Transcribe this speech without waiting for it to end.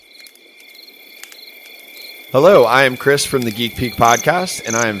Hello, I am Chris from the Geek Peak podcast,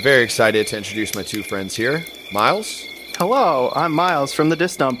 and I am very excited to introduce my two friends here, Miles. Hello, I'm Miles from the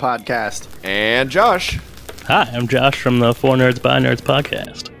Disdump podcast. And Josh. Hi, I'm Josh from the For Nerds by Nerds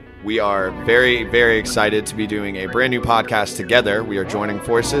podcast. We are very, very excited to be doing a brand new podcast together. We are joining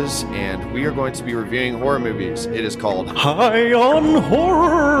forces, and we are going to be reviewing horror movies. It is called High on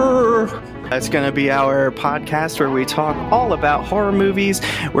Horror. That's going to be our podcast where we talk all about horror movies.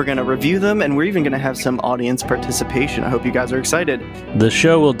 We're going to review them, and we're even going to have some audience participation. I hope you guys are excited. The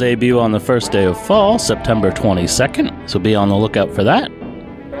show will debut on the first day of fall, September 22nd, so be on the lookout for that.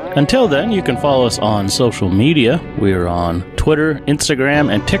 Until then, you can follow us on social media. We are on Twitter, Instagram,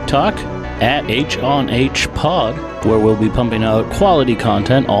 and TikTok at HonHPod, where we'll be pumping out quality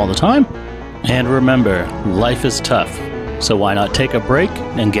content all the time. And remember, life is tough, so why not take a break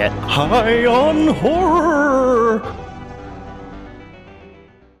and get high on horror?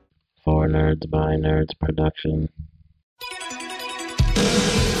 For Nerds by Nerds production.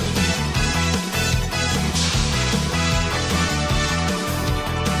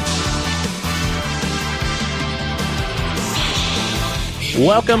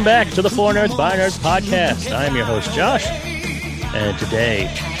 Welcome back to the For Nerds by Nerds podcast. I am your host, Josh, and today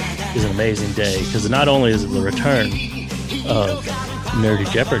is an amazing day because not only is it the return of Nerdy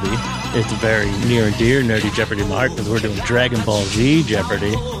Jeopardy, it's very near and dear Nerdy Jeopardy in my heart because we're doing Dragon Ball Z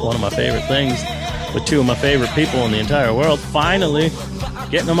Jeopardy, one of my favorite things, with two of my favorite people in the entire world. Finally,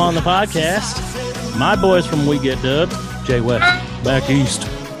 getting them on the podcast. My boys from We Get Dubbed, Jay West, back east.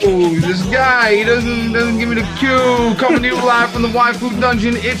 Oh, this guy, he doesn't give me the cue. Coming to you live from the Waifu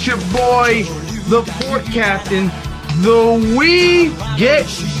Dungeon. It's your boy, the Port Captain, the We Get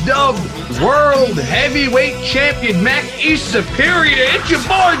Dubbed World Heavyweight Champion, Mac East Superior. It's your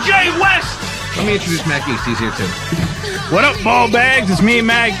boy, Jay West. Let me introduce Mac East. He's here too. What up, ball bags? It's me,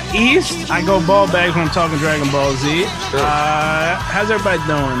 Mac East. I go ball bags when I'm talking Dragon Ball Z. How's everybody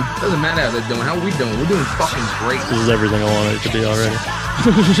doing? Doesn't matter how they're doing. How are we doing? We're doing fucking great. This is everything I wanted it to be already.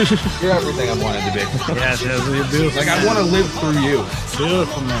 You're everything I wanted to be. Yes, you're beautiful. Like, I want to live through you.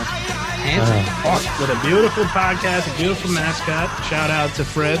 Beautiful, man. Handsome fuck. With a beautiful podcast, a beautiful mascot. Shout out to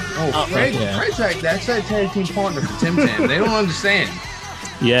Fred. Oh, Fred. yeah. Fred's like, that's a tag team partner for Tim Tam. They don't understand.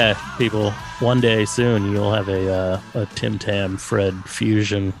 Yeah, people, one day soon you'll have a Tim Tam Fred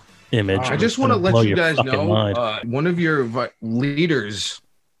fusion image. I just want to let you guys know, mind. one of your leaders,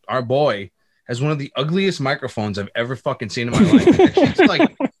 our boy, has one of the ugliest microphones I've ever fucking seen in my life. It's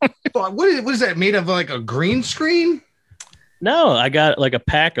like, what is that made of? Like a green screen? No, I got like a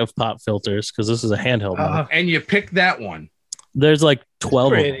pack of pop filters because this is a handheld one. And you picked that one. There's like 12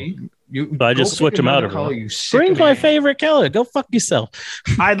 of Pretty. them. But I just switch them out of color, them. you sick Bring my man. favorite color. Go fuck yourself.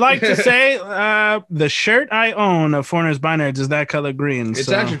 I'd like to say the shirt I own of Foreigners by Nerds is that color green. It's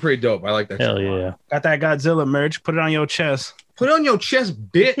so actually pretty dope. I like that. Hell shit a lot. yeah. got that Godzilla merch. Put it on your chest. Put it on your chest,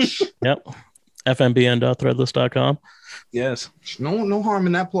 bitch. Yep. FMBN.threadless.com. Yes. No harm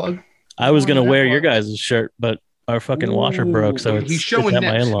in that plug. I was going to that wear your plug. guys' shirt, but our fucking washer broke, so it's he's showing it's at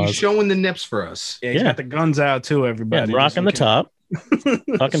my nips. in-laws. He's showing the nips for us. Yeah, he's Yeah. got the guns out too, Yeah, everybody. rocking the top.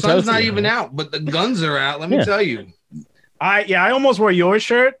 Fucking Sun's not toasty. even out, but the guns are out. Let me Yeah. tell you. I almost wore your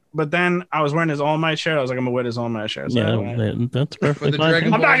shirt, but then I was wearing his All Might shirt. I was like, I'm gonna wear this All Might shirt. So Yeah, that's perfectly the fine.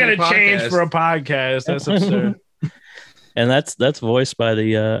 Dragon I'm not gonna Ball Z change podcast. for a podcast. That's absurd. And that's voiced by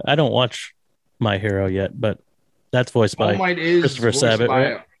the I don't watch My Hero yet, but that's voiced by All Might is Christopher voiced Sabat,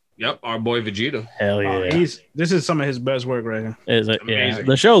 by- right? Yep, our boy Vegeta. Hell Oh, yeah. this is some of his best work right here. Is it? Yeah. amazing.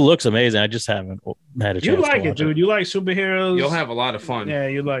 The show looks amazing. I just haven't had a chance You to like it, watch dude. You like superheroes. You'll have a lot of fun. Yeah,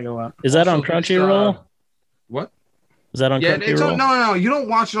 you like it a lot. Is that on Also, this, Crunchyroll? What? Is that on Yeah, it's Crunchyroll? on, no. You don't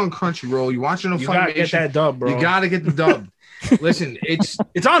watch it on Crunchyroll. You watch it on You gotta get Funimation. that dub, bro. You gotta get the dub. Listen, it's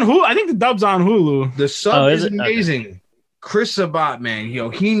It's on Hulu. I think the dub's on Hulu. the sub Oh, is is it? amazing. Chris Sabat, man,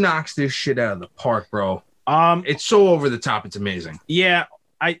 he knocks this shit out of the park, bro. Um, It's so over the top. It's amazing. yeah.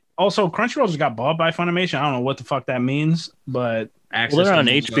 I also Crunchyroll just got bought by Funimation. I don't know what the fuck that means, but Access Well, they're to on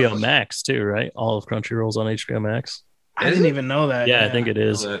these HBO shows. Max too, right? All of Crunchyroll's on HBO Max. I Is didn't it? even know that. Yeah, I think it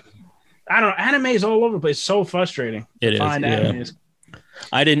is. I don't know. Anime is all over the place. It's so frustrating. It is, Find yeah. animes.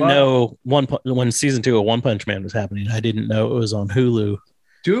 I didn't Well- know when season 2 of One Punch Man was happening. I didn't know it was on Hulu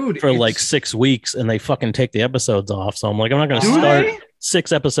Dude, for like it's- 6 weeks, and they fucking take the episodes off. So I'm like, I'm not going to Do start they?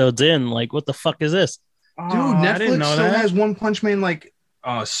 6 episodes in. Like, what the fuck is this? dude, Oh, I didn't Netflix know still that. has One Punch Man like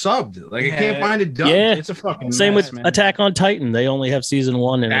subbed. Like I can't Yeah. find it dubbed. Yeah. It's a fucking Same mess, with man. Attack on Titan. They only have season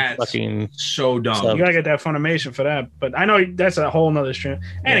 1 and That's it's fucking. so dumb. Subbed. You gotta get that Funimation for that. But I know that's a whole nother stream.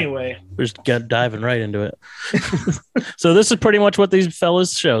 Anyway, We're just diving right into it. So this is pretty much what these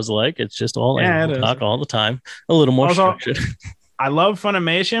fellas shows like. It's just all Yeah, animal it is. talk all the time. A little more Also, structured. I love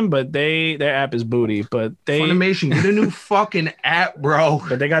Funimation, but their app is booty. But Funimation, get a new fucking app, bro.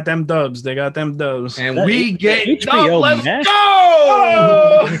 But they got them dubs. And That we get HBO let's Max?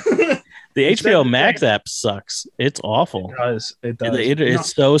 go. The HBO Max app sucks. It's awful. It does.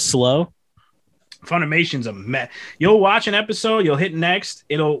 It's so slow. Funimation's a mess. You'll watch an episode, you'll hit next,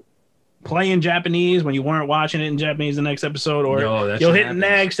 it'll play in Japanese when you weren't watching it in Japanese the next episode, or you'll hit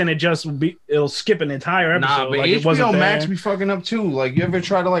next and it'll skip an entire episode. Nah, but like it wasn't HBO Max there. be fucking up too. Like, you ever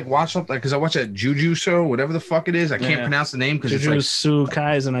try to like watch something? Because I watch that Juju show, whatever the fuck it is. I can't pronounce the name because it's like Jujutsu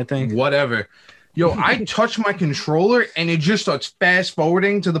Kaisen, I think. whatever. Yo, I touch my controller and it just starts fast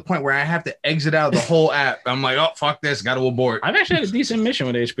forwarding to the point where I have to exit out of the whole app. I'm like, oh fuck this, got to abort. I've actually had a decent mission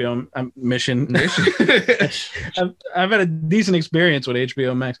with HBO I've had a decent experience with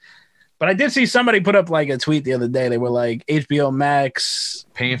HBO Max. But I did see somebody put up like a tweet the other day. They were like, HBO Max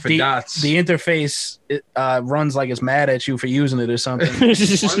Paying for dots. The interface runs like it's mad at you for using it or something.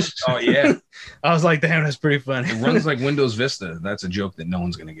 Oh yeah, I was like, damn, that's pretty funny. it runs like Windows Vista. That's a joke that no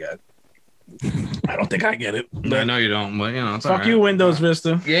one's gonna get. I don't think I get it. I know you don't, but you know, it's Fuck all right. you, Windows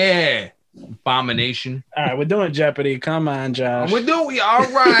Vista. Yeah, abomination. All right, we're doing Jeopardy. Come on, Josh. We're doing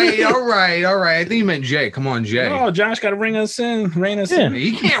all right. I think you meant Jay. Come on, Jay. Oh, Josh got to rein us in.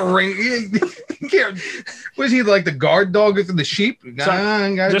 He can't ring. He can't. Was he like the guard dog for the sheep?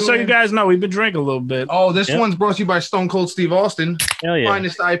 Just so you guys know, we've been drinking a little bit. Oh, this one's brought to you by Stone Cold Steve Austin. Hell yeah.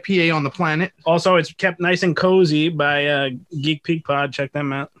 Finest IPA on the planet. Also, it's kept nice and cozy by Geek Peak Pod. Check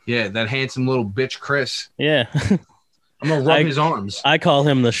them out. Yeah, that handsome little bitch, Chris. Yeah. I'm gonna rub his arms. I call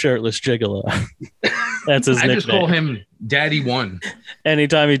him the shirtless gigolo. That's his nickname. I just call him Daddy One.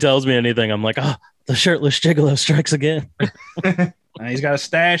 Anytime he tells me anything, I'm like, oh, the shirtless gigolo strikes again. He's got a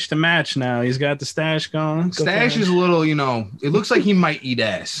stash to match now. He's got the stash going. Stash is a little, it looks like he might eat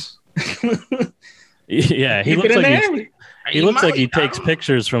ass. Yeah, he looks like he looks like he takes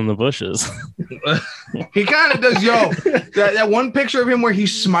pictures from the bushes. He kind of does, yo. That one picture of him where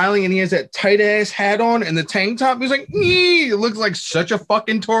he's smiling and he has that tight ass hat on and the tank top. He's like, it looks like such a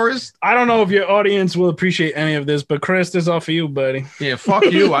fucking tourist. I don't know if your audience will appreciate any of this, but Chris, this is all for you, buddy. Yeah, fuck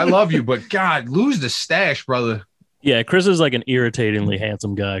you. I love you, but God, lose the stash, brother. Yeah, Chris is like an irritatingly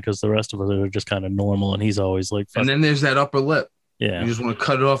handsome guy because the rest of us are just kind of normal, and he's always like. And then there's that upper lip. Yeah, you just want to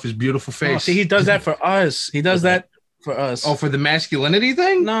cut it off his beautiful face. Oh, see, he does that for us. He does that for us. Oh, for the masculinity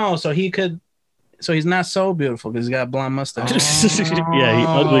thing? No, so he's not so beautiful because he's got a blonde mustache. Yeah, he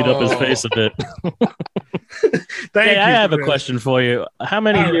uglied up his face a bit. Hey, I have a question for you. How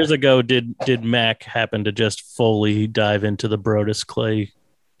many years ago did Mac happen to just fully dive into the Brodus Clay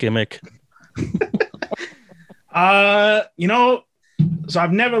gimmick? So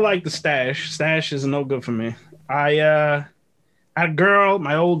I've never liked the stash. Stash is no good for me. I had a girl,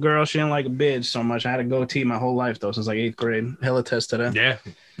 my old girl, she didn't like a bitch so much. I had a goatee my whole life though, since like 8th grade. Hell attest to that. Yeah.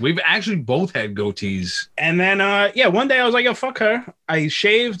 We've actually both had goatees. And then one day I was like, yo, fuck her. I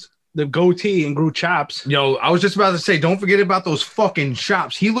shaved the goatee and grew chops. Yo, I was just about to say, don't forget about those fucking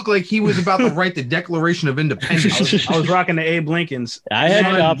chops. He looked like he was about to write the Declaration of Independence. I was rocking the Abe Lincolns. I had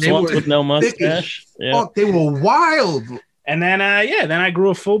chops once with no mustache. Yeah. Fuck, they were wild. And then, then I grew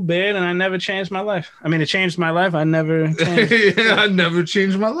a full beard, and I never changed my life. I mean, it changed my life. I never changed. I never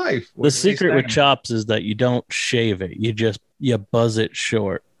changed my life. The secret with chops is that you don't shave it. You buzz it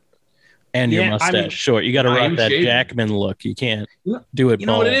short. And your mustache short. You got to rock that Jackman look. You can't do it. You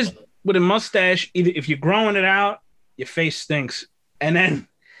know what it is with a mustache? Either if you're growing it out, your face stinks, and then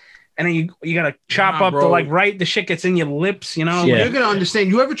you gotta chop up the shit gets in your lips. You know, you're gonna understand.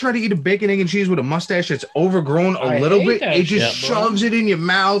 You ever try to eat a bacon, egg, and cheese with a mustache that's overgrown a little bit? It just shoves it in your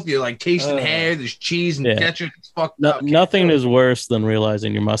mouth. You're like tasting hair. There's cheese and ketchup. It's fucked up. Nothing is worse than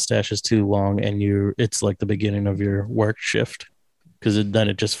realizing your mustache is too long and it's like the beginning of your work shift. Because then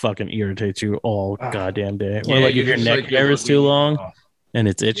it just fucking irritates you all goddamn day. Or like if your neck hair is too long and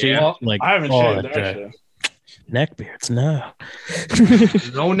it's itchy. Yeah. Like I haven't shaved that shit. Neck beards, no.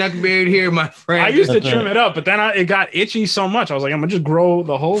 No neck beard here, my friend. I used to trim it up, but then it got itchy so much. I was like, I'm gonna just grow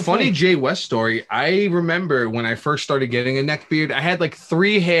the whole Funny thing. Jay West story. I remember when I first started getting a neck beard, I had like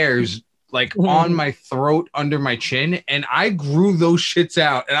 3 hairs like on my throat under my chin, and I grew those shits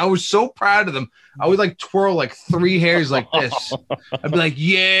out, and I was so proud of them. I would like twirl like 3 hairs like this. I'd be like,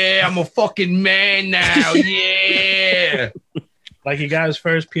 yeah, I'm a fucking man now. Yeah. Like he got his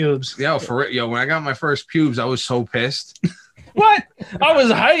first pubes. Yo, when I got my first pubes, I was so pissed. What? I was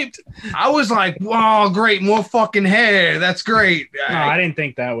hyped. I was like, wow, great, more fucking hair. That's great. No, I didn't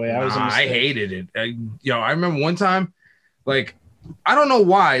think that way. I hated it. I remember one time, like, I don't know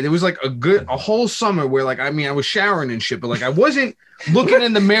why. There was like a whole summer where like, I was showering and shit, but like I wasn't looking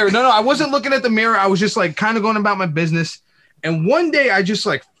in the mirror. No, I wasn't looking at the mirror. I was just like kind of going about my business. And one day I just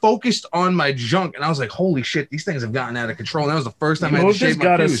like focused on my junk, and I was like, "Holy shit, these things have gotten out of control." And that was the first time I had to shave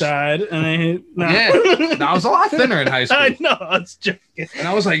my pubes. Aside, and I was a lot thinner in high school. I know, I was joking. And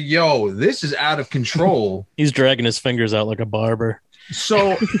I was like, "Yo, this is out of control." He's dragging his fingers out like a barber.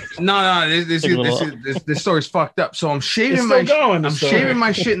 So this story's fucked up. So I'm shaving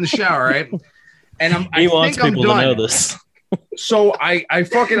my shit in the shower, right? And he wants people to know this. So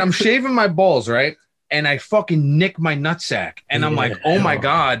I'm shaving my balls, right? And I fucking nick my nutsack. And I'm like, oh my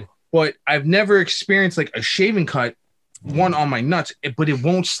God. But I've never experienced like a shaving cut, one on my nuts, but it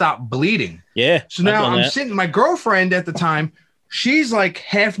won't stop bleeding. Yeah. So now I'm sitting, my girlfriend at the time, she's like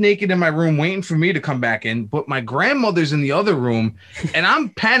half naked in my room waiting for me to come back in, but my grandmother's in the other room, and I'm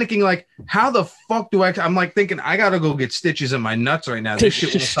panicking like, how the fuck do I'm like thinking I gotta go get stitches in my nuts right now. This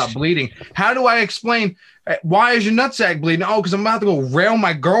shit won't stop bleeding. How do I explain, why is your nutsack bleeding? Oh, because I'm about to go rail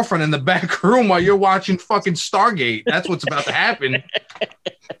my girlfriend in the back room while you're watching fucking Stargate. That's what's about to happen.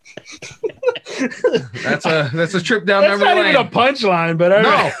 That's a trip down memory lane. That's not even a punchline, but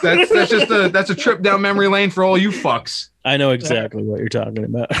that's a trip down memory lane for all you fucks. I know exactly what you're talking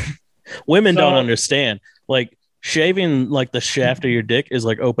about. Women don't understand. Like shaving like the shaft of your dick is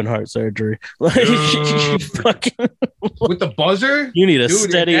like open heart surgery. Like fucking, with the buzzer, you need a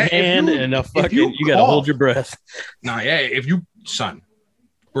steady hand and a fucking. You gotta hold your breath. Nah, yeah.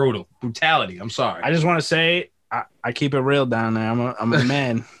 Brutality. I'm sorry. I just want to say. I keep it real down there. I'm a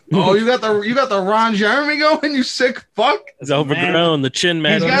man. Oh, you got the Ron Jeremy going, you sick fuck. It's overgrown. The chin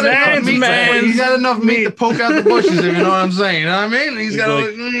man. He's got enough meat to poke out the bushes, if you know what I'm saying. You know what I mean? He's got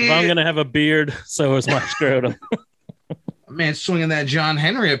like, if I'm gonna have a beard, so is my scrotum. Man, swinging that John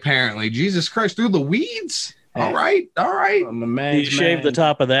Henry apparently. Jesus Christ, through the weeds. All right. I'm a man. You shaved the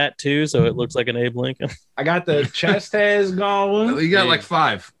top of that too, so it looks like an Abe Lincoln. I got the chest hairs going. You got like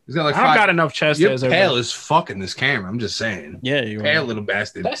 5. He's got like 5. I've got enough chest hairs. You're pale as fuck in this camera. I'm just saying. Yeah, you pale little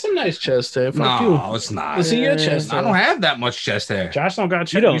bastard. That's some nice chest hair. No, it's not. Let's see your chest hair. I don't have that much chest hair. Josh don't got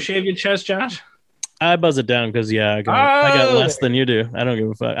chest. You shave your chest, Josh? I buzz it down because I got less than you do. I don't give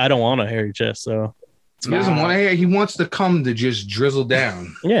a fuck. I don't want a hairy chest, so he doesn't want to hair. He wants to come to just drizzle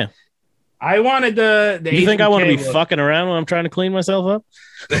down. Yeah. I wanted the you think I want to be fucking around when I'm trying to clean myself up?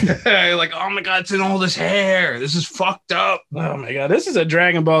 Like, oh my God, it's in all this hair. This is fucked up. Oh my God, this is a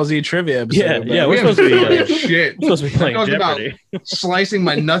Dragon Ball Z trivia episode. Yeah, we're supposed to be shit. We're supposed to be playing Jeopardy. Slicing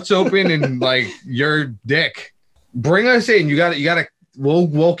my nuts open and like your dick. Bring us in. You got to.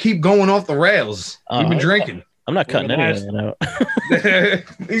 We'll keep going off the rails. We've been drinking. I'm not cutting any of that out.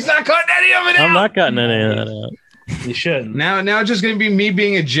 He's not cutting any of it out. I'm not cutting any of that out. You shouldn't. Now it's just going to be me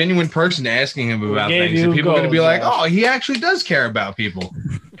being a genuine person asking him about things. And people are going to be like, oh, he actually does care about people.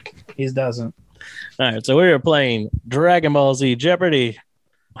 He doesn't. All right. So we are playing Dragon Ball Z Jeopardy.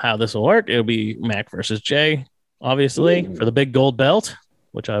 How this will work, it'll be Mac versus Jay, obviously, for the big gold belt,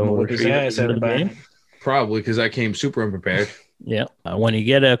 which I will retrieve the game. Probably because I came super unprepared. Yeah. When you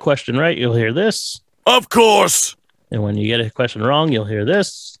get a question right, you'll hear this. Of course. And when you get a question wrong, you'll hear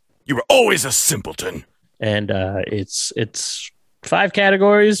this. You were always a simpleton. And it's 5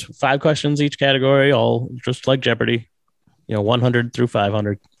 categories, 5 questions each category, all just like Jeopardy. 100 through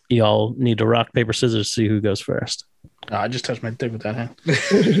 500. You all need to rock, paper, scissors to see who goes first. Oh, I just touched my dick with that hand.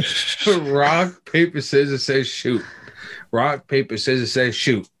 Rock, paper, scissors says shoot. Rock, paper, scissors says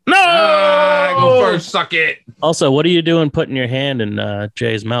shoot. No! Go first, suck it. Also, what are you doing putting your hand in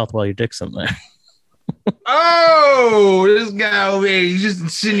Jay's mouth while your dick's in there? Oh, this guy over here, he's just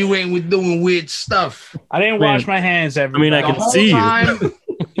insinuating we're doing weird stuff. I didn't wash my hands every I mean, I can see you.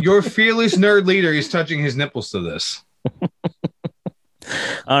 Your fearless nerd leader is touching his nipples to this.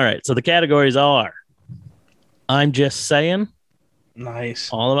 All right, so the categories are I'm Just Saying.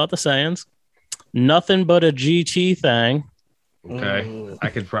 Nice. All about the sayings. Nothing but a GT thing. Okay. I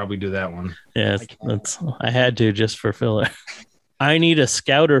could probably do that one. Yeah, I had to just for filler. I need a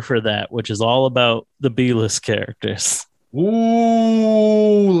scouter for that, which is all about the B-list characters.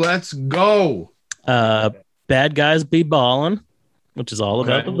 Ooh, let's go. Bad Guys Be Ballin', which is all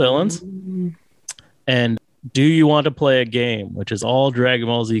about the villains. And Do You Want to Play a Game, which is all Dragon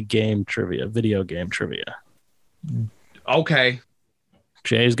Ball Z game trivia, video game trivia. Okay.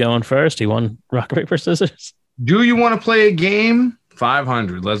 Jay's going first. He won rock, paper, scissors. Do you want to play a game?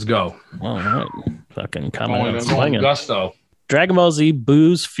 500. Let's go. All right. Fucking coming out swinging. Gusto. Dragon Ball Z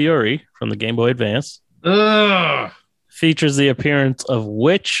Boo's Fury from the Game Boy Advance features the appearance of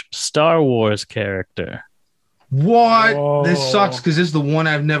which Star Wars character? What? Whoa. This sucks because this is the one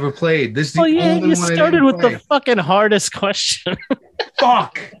I've never played. This is the only one you started with the fucking hardest question.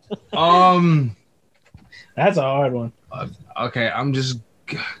 Fuck. That's a hard one. Okay, I'm just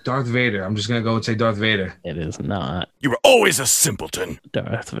Darth Vader. I'm just gonna go and say Darth Vader. It is not You were always a simpleton.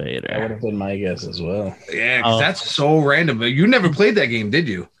 Darth That would Vader. have been my guess as well. Yeah, 'cause that's so random. But you never played that game, did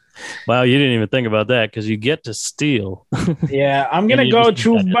you? Wow, you didn't even think about that because you get to steal. Yeah, I'm gonna you go just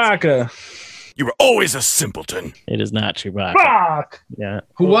think Chewbacca. You were always a simpleton. It is not Chewbacca. Fuck! Yeah,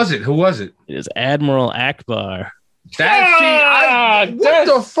 Who was it? it is Admiral Akbar. What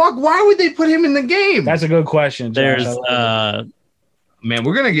the fuck? Why would they put him in the game? That's a good question, Josh. There's Man,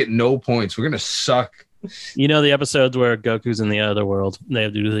 we're gonna get no points. We're gonna suck. you know the episodes where Goku's in the other world. They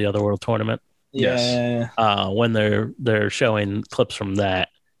have to do the other world tournament. yeah. When they're showing clips from that,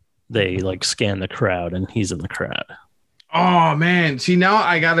 they like scan the crowd and he's in the crowd. Oh man, see now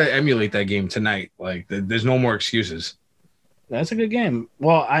I gotta emulate that game tonight. Like, there's no more excuses. That's a good game.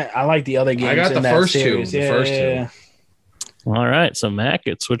 Well, I like the other games. I got in the that first two. series. The first two. All right, so Mac,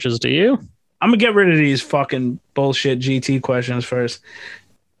 it switches to you. I'm gonna get rid of these fucking bullshit GT questions first.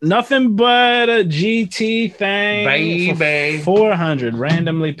 Nothing but a GT thing. Baby. 400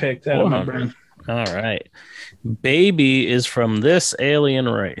 randomly picked out of my 400. brain. All right, baby is from this alien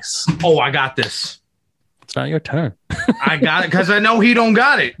race. Oh, I got this. It's not your turn. I got it because I know he don't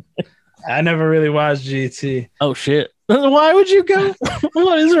got it. I never really watched GT. Oh shit! Why would you go?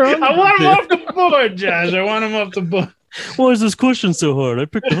 What is wrong? I want him with off the board, Josh. I want him off the board. you? Why is this question so hard? I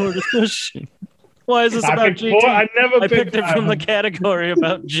picked the hardest question. Why is this I about picked GT? four. I never I picked it from the 500. category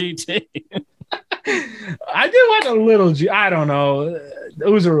about GT. I did watch a little G. I don't know.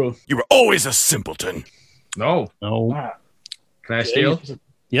 Uzaru. You were always a simpleton. No. No. Can I steal?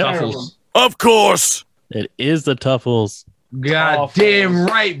 Yep. Tuffles. Of course. It is the Tuffles. God damn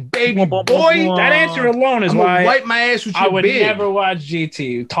right, baby boy. That answer alone is I'm why gonna wipe my ass with I your would bid. never watch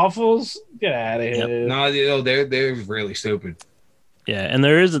GT. Tuffles? Get out of here. No, they're really stupid. Yeah, and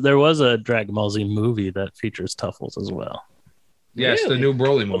there was a Dragon Ball Z movie that features Tuffles as well. Yes, Really? the new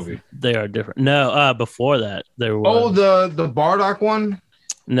Broly movie. They are different. No, before that there was. Oh, the Bardock one.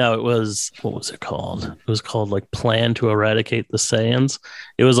 No, it was, what was it called? It was called like Plan to Eradicate the Saiyans.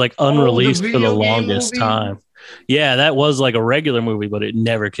 It was like unreleased for the video game longest movie? time. Yeah, that was like a regular movie, but it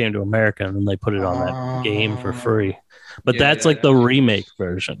never came to America, and then they put it on that game for free. But Yeah, that's like that the makes remake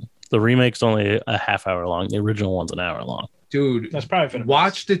version. The remake's only a half hour long. The original one's an hour long. Dude, That's probably for the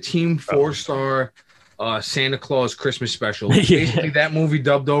watch the Team 4-Star Santa Claus Christmas special. Yeah. Basically, that movie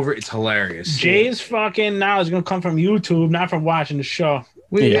dubbed over. It's hilarious. Jay's fucking knowledge is gonna come from YouTube, not from watching the show.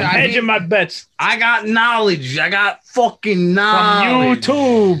 Yeah. I, Hedging my bets I got knowledge. I got fucking from knowledge.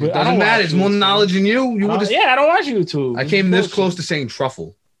 YouTube. I Doesn't don't matter. watch It's more YouTube. knowledge than you. You would just. Yeah, I don't watch YouTube. I came this Bullshit. close to saying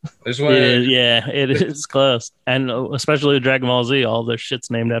truffle. That's why. Yeah, it is close. And especially with Dragon Ball Z, all their shit's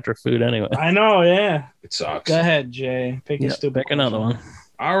named after food anyway. I know. Yeah. It sucks. Go ahead, Jay. Pick your Yeah, stupid. pick another one.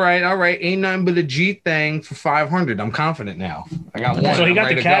 All right. Ain't nothing but a G thing for 500. I'm confident now. I got one. So he I'm got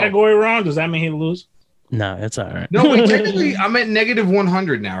ready the to go. category wrong. Does that mean he lose? No, it's all right. No, wait, technically, I'm at negative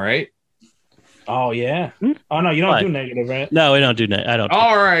 100 now, right? Oh yeah. Oh no, you don't Why? do negative, right? No, we don't do that. I don't.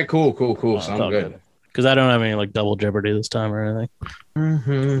 All right, cool. So it's I'm all good. Because I don't have any like double jeopardy this time or anything.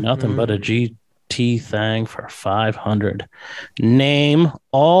 Mm-hmm. Nothing but a GT thing for 500. Name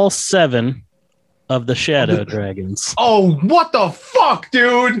all 7 of the Shadow Dragons. Oh, what the fuck,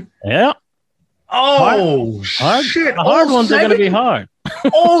 dude? Yeah, Oh, hard. shit. the hard All ones are going to be 7? hard.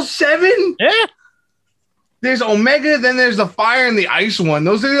 All 7? Yeah. There's Omega, then there's the fire and the ice one.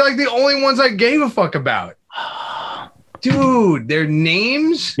 Those are like the only ones I gave a fuck about. Dude, their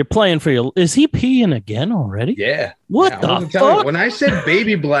names? You're playing for your. Is he peeing again already? Yeah. What Yeah, I the wasn't telling you. fuck? When I said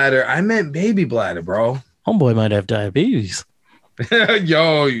baby bladder, I meant baby bladder, bro. Homeboy might have diabetes.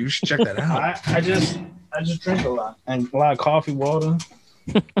 Yo, you should check that out. I just drink a lot and a lot of coffee, water.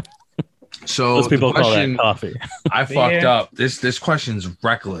 So Most people the call that question, coffee. I fucked Yeah. up. This question's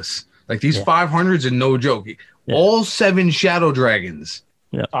reckless. Like these Yeah. 500s are no joke. Yeah. All 7 shadow dragons.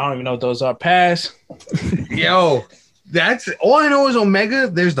 I don't even know what those are. Pass. Yo, that's all I know is Omega.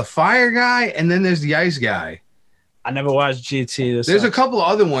 There's the fire guy, and then there's the ice guy. I never watched GT. This There's a sucks. couple of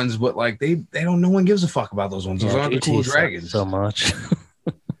other ones, but like they don't. No one gives a fuck about those ones. Those Yeah, aren't the GT cool sucks dragons. so much.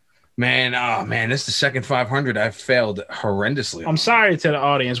 Man, this is the second 500 I've failed horrendously. I'm sorry to the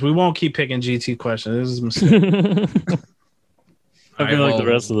audience. We won't keep picking GT questions. This is a mistake. I feel like the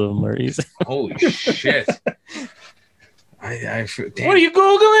rest of them are easy. Holy shit! I feel, damn. What are you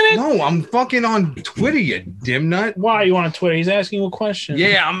googling it? No, I'm fucking on Twitter, you dim nut. Why are you on Twitter? He's asking you a question.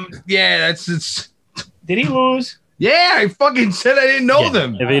 Yeah, it's. Did he lose? Yeah, I fucking said I didn't know Yeah.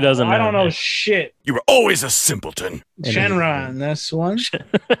 them. If he doesn't know, I don't know man. shit. You were always a simpleton. Shenron, that's one.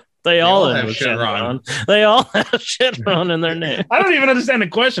 They all all have have Shenron. They all have Shenron in their name. I don't even understand the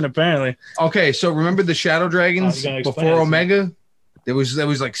question. Apparently, Okay, so remember the Shadow Dragons Oh, you gotta explain before it. Omega? There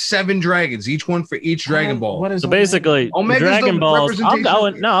was like 7 dragons, each one for each Dragon Ball. What is So basically, Omega's Dragon the Balls.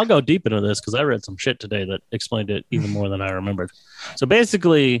 representation. I'll go deep into this because I read some shit today that explained it even more than I remembered. So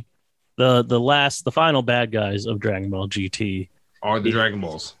basically, the final bad guys of Dragon Ball GT are the Dragon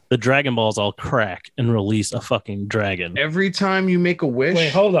Balls. The Dragon Balls all crack and release a fucking dragon. Every time you make a wish. Wait,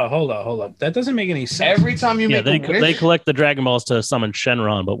 hold up. That doesn't make any sense. Every time you make a wish. They collect the Dragon Balls to summon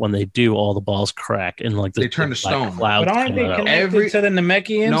Shenron, but when they do, all the balls crack and like they turn to stone. But aren't they connected to the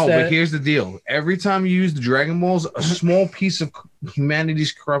Namekians? No, but here's the deal. Every time you use the Dragon Balls, a small piece of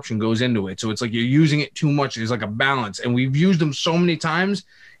humanity's corruption goes into it. So it's like you're using it too much. There's like a balance. And we've used them so many times.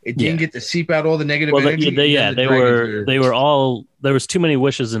 It didn't get to seep out all the negative energy. They were all, there was too many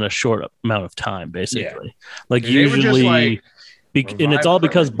wishes in a short amount of time, basically. Yeah. Like and usually, and it's all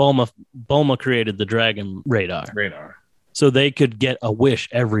because Bulma created the Dragon Radar. So they could get a wish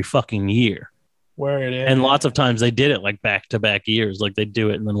every fucking year. Where it is. And lots of times they did it like back-to-back years. Like they do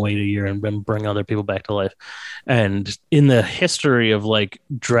it and then wait a year and then bring other people back to life. And in the history of like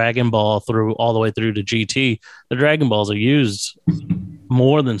Dragon Ball through all the way through to GT, the Dragon Balls are used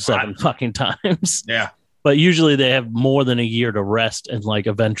more than 7 fucking times. Yeah. But usually they have more than a year to rest and like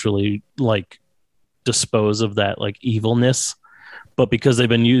eventually like dispose of that like evilness. But because they've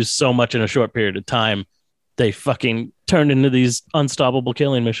been used so much in a short period of time, they fucking turned into these unstoppable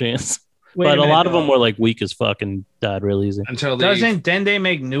killing machines. But a lot of them were like weak as fuck and died real easy. Doesn't Dende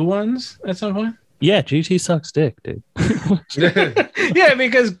make new ones at some point? Yeah, GT sucks dick, dude. Yeah,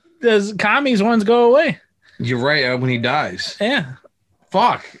 because those Kami's ones go away. You're right. When he dies. Yeah.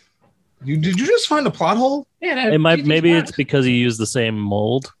 Fuck. Did you just find a plot hole? Yeah. Maybe it's because he used the same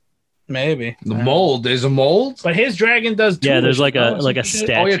mold. Maybe the mold. There's a mold, but his dragon does too. Yeah, there's like a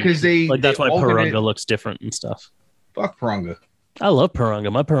statue. Oh yeah, because that's why Purunga looks different and stuff. Fuck Purunga. I love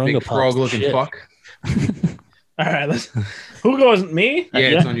Purunga. My Purunga big frog looking shit. fuck. All right, who goes? Me? Yeah,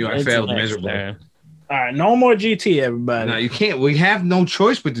 it's on you. I failed miserably. All right, no more GT, everybody. No, you can't. We have no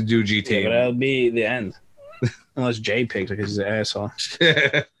choice but to do GT. Yeah, but that'll be the end, unless Jay picks because he's an asshole.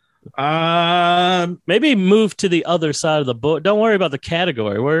 Maybe move to the other side of the boat. Don't worry about the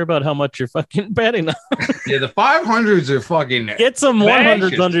category. Worry about how much you're fucking betting on. Yeah, the 500s are fucking. Get some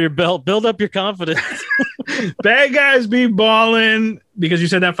 100s under your belt. Build up your confidence. Bad guys be balling because you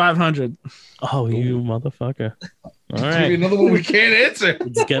said that 500. Oh, you motherfucker! All right, another one we can't answer.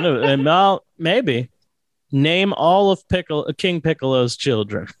 It's gonna maybe name all of King Piccolo's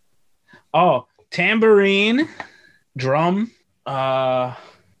children. Oh, tambourine, drum.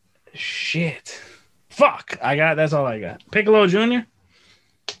 Shit. Fuck. That's all I got. Piccolo Jr.?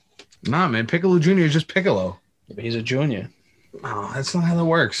 Nah, man. Piccolo Jr. is just Piccolo. But he's a junior. Oh, that's not how that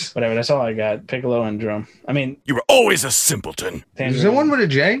works. Whatever. That's all I got. Piccolo and drum. I mean, you were always a simpleton. Is there one with a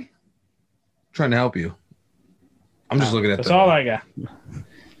J? I'm trying to help you. I'm just looking at that's all I got.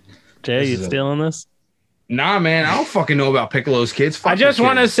 Jay, you stealing this? Nah, man. I don't fucking know about Piccolo's kids. Fuck I just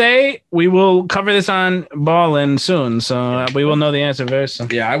want to say we will cover this on Ballin' soon, so we will know the answer very soon.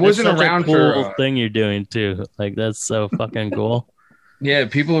 Yeah, I wasn't around for a cool thing you're doing too. Like that's so fucking cool. Yeah,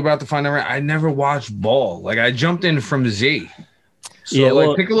 people are about to find out. I never watched Ball. Like I jumped in from Z. So yeah,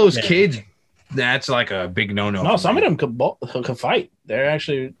 like Piccolo's kids, that's like a big no-no. No, some of them could fight. They're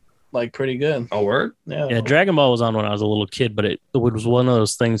actually like pretty good. Oh, word? Yeah, Dragon Ball was on when I was a little kid, but it was one of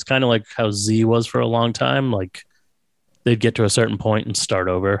those things kind of like how Z was for a long time. Like they'd get to a certain point and start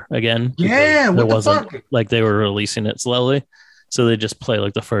over again. Yeah, what the fuck? Like they were releasing it slowly. So they just play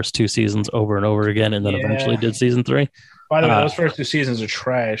like the first 2 seasons over and over again and then eventually did season 3. By the way, those first 2 seasons are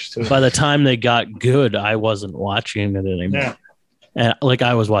trash too. By the time they got good, I wasn't watching it anymore. Yeah. And like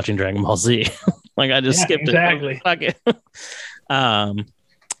I was watching Dragon Ball Z. Like I just skipped it. Fuck it.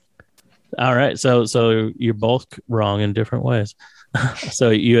 All right, so you're both wrong in different ways. So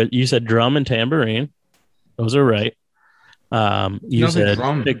you said drum and tambourine; those are right. You said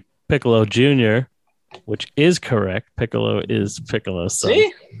Piccolo Jr., which is correct. Piccolo is Piccolo's son.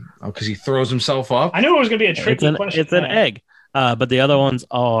 See? Oh, because he throws himself up. I knew it was going to be a tricky question. It's an egg, but the other ones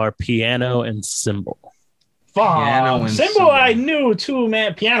are piano and cymbal. Fuck. Cymbal, I knew too,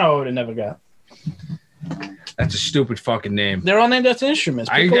 man. Piano, I would have never got. That's a stupid fucking name. They're all named after instruments.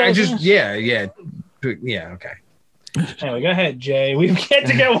 I just, yeah, okay. Anyway, go ahead, Jay. We get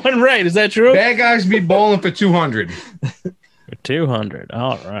to get one right. Is that true? Bad guys be bowling for 200. For 200.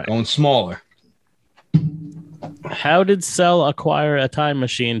 All right. Going smaller. How did Cell acquire a time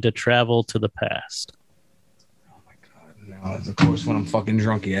machine to travel to the past? Oh my God. No, of course, when I'm fucking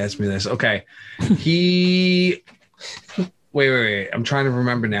drunk, he asked me this. Okay. Wait. I'm trying to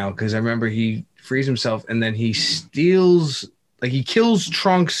remember now because I remember he frees himself and then he steals, like he kills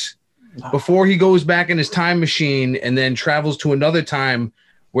Trunks before he goes back in his time machine and then travels to another time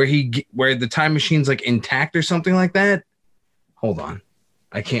where the time machine's like intact or something like that. Hold on.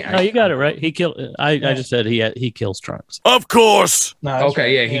 I can't. No, you got it right. He killed. I just said he kills Trunks. Of course. No, that's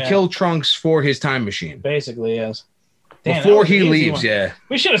Okay, right. yeah, he killed Trunks for his time machine. Basically, yes. Damn, Before that was he an easy leaves, one. yeah.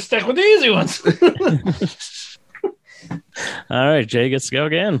 We should have stuck with the easy ones. All right, Jay gets to go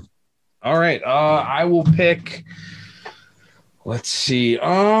again. All right, I will pick. Let's see.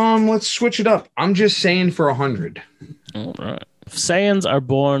 Let's switch it up. I'm just saying for 100. All right. Saiyans are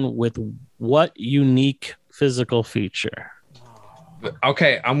born with what unique physical feature?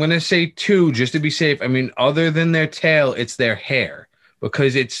 Okay, I'm gonna say 2 just to be safe. I mean, other than their tail, it's their hair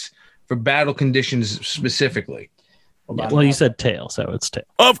because it's for battle conditions specifically. Well, you said tail, so it's tail.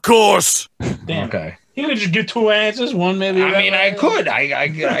 Of course. Damn. Okay. You could just give 2 answers. One maybe. I mean, I could.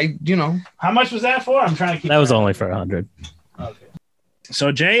 I you know. How much was that for? I'm trying to keep. That was only for 100. Okay.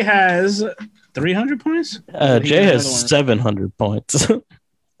 So Jay has 300 points. Jay has 700 points,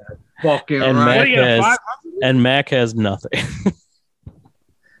 Fucking and right. What do you got, 500? and Mac has nothing.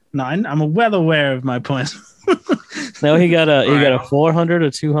 No, I'm well aware of my points. No, he got a Right. 400, a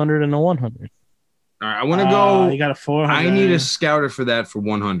 200, and a 100. All right, I want to go. You got a 400. I need a scouter for that for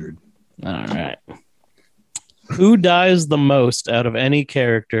 100. All right. Who dies the most out of any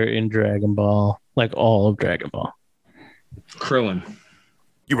character in Dragon Ball? Like all of Dragon Ball. Krillin.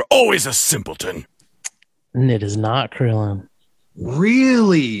 You were always a simpleton. And it is not Krillin.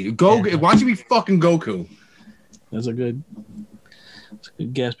 Really? Yeah. Why don't you be fucking Goku? That's a good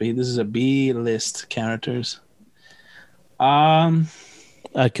guess, but this is a B list characters.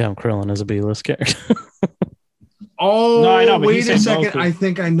 I'd count Krillin as a B-list character. Oh, No, I know, but he wait a said second. Goku. I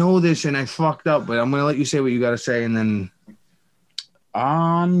think I know this and I fucked up, but I'm going to let you say what you got to say and then.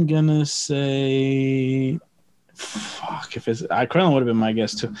 I'm gonna say, fuck. If it's Krillin would have been my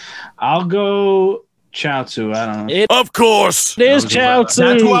guess too. I'll go Chaozu. I don't know. Of course. It is That's who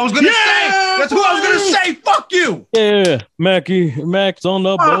I Chaozu. was going to say. That's who I was going to say. Fuck you. Yeah, Mac's on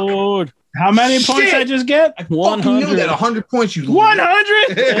the Fuck. board. How many points Shit. I just get? I fucking knew that. 100 points, you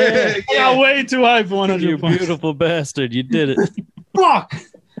 100. Yeah. I got way too high for 100 You points. beautiful bastard. You did it. Fuck.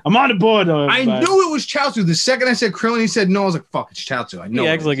 I'm on the board though. I everybody. knew it was Chaozu. The second I said Krillin, he said no. I was like, fuck, it's Chaozu. I know. He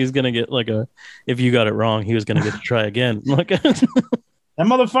it acts is. like he's going to get if you got it wrong, he was going to get to try again. Like, That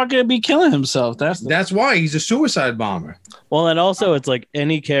motherfucker be killing himself. That's why he's a suicide bomber. well, and also it's like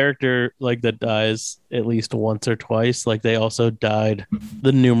any character like that dies at least once or twice. Like they also died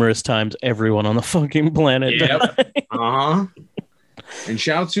the numerous times everyone on the fucking planet Yep. died. Uh-huh. And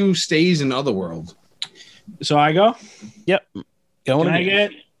Chaozu stays in Otherworld. So I go. Going Can I again.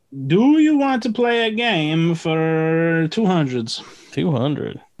 get? Do you want to play a game for 200s?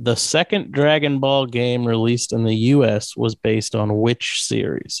 200. The second Dragon Ball game released in the US was based on which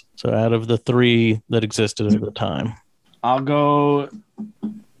series? So out of the 3 that existed at the time. I'll go.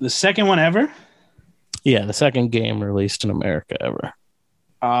 The second one ever. Yeah, the second game released in America ever.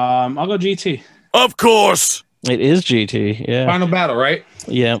 I'll go GT. Of course. It is GT. Yeah. Final battle, right?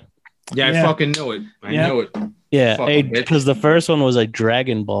 Yeah. Yeah, I Yeah. fucking knew it. I Yeah. knew it. Yeah. Fucking bitch. Because the first one was a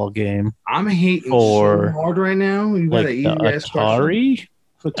Dragon Ball game I'm hating For, so hard right now. You got like an easy the ass question. Atari.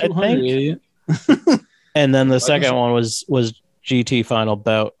 For I 200, think. idiot. And then the just- second one was GT Final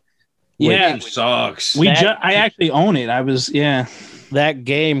Bout. Yeah. Game sucks. I actually own it. That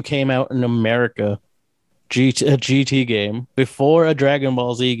game came out in America. A GT game before a Dragon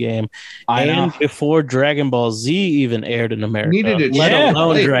Ball Z game, I know. and before Dragon Ball Z even aired in America, Needed it. let Yeah.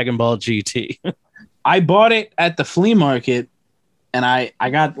 alone Hey. Dragon Ball GT. I bought it at the flea market, and I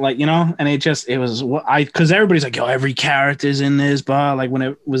got and it was because everybody's like, yo, every character's in this, but like when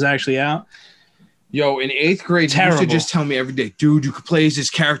it was actually out. Yo, in 8th grade, he used Terrible. to just tell me every day, dude, you could play as this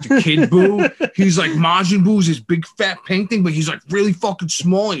character, Kid Buu. He's like Majin Buu's this big fat pink thing, but he's like really fucking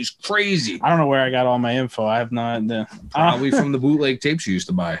small and he's crazy. I don't know where I got all my info. I have no idea. Probably from the bootleg tapes you used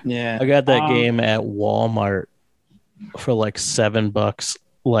to buy. Yeah. I got that Um, game at Walmart for like $7,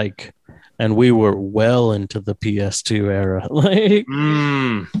 and we were well into the PS2 era. Like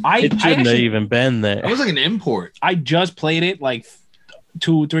I it shouldn't have actually, even been there. That was like an import. I just played it like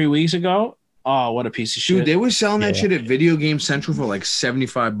 2-3 weeks ago. Oh, what a piece of Dude, shit. they were selling that Yeah. shit at Video Game Central for like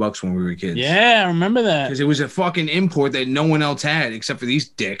 $75 when we were kids. Yeah, I remember that. Because it was a fucking import that no one else had except for these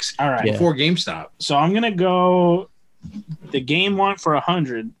dicks All right. Yeah. before GameStop. So I'm gonna go the game one for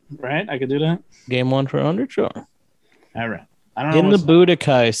 100, right? I could do that. Game 1 for 100, sure. All right. I don't know. In the what's-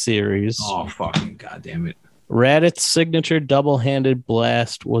 Budokai series, Oh, fucking goddamn it. Raditz' signature double-handed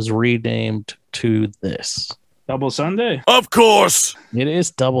blast was renamed to this. Double Sunday. Of course. It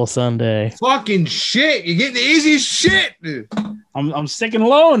is Double Sunday. Fucking shit. You're getting the easiest shit. Dude. I'm sticking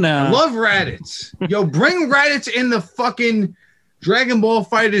low now. I love Raditz. Yo, bring Raditz in the fucking Dragon Ball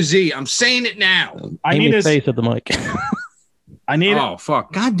Fighter Z. I'm saying it now. I need a face at the mic. I need Oh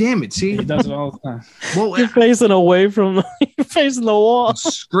fuck! God damn it! See, he does it all the time. Well, You're facing away from the. You're facing the wall. I'm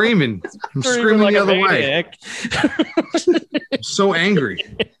screaming. I'm screaming like the a other maniac. way. I'm so angry.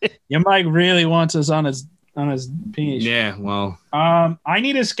 Your Mike really wants us on his peach. Yeah. Well. I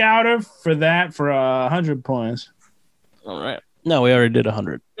need a scouter for that for 100 points. All right. No, we already did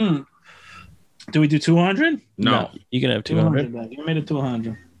 100. Do we do 200? No. You can have 200. You made it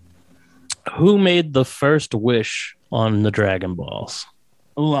 200. Who made the first wish on the Dragon Balls?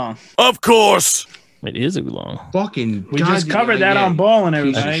 Oolong. Of course. It is Oolong. Fucking. We just covered that on Ballin',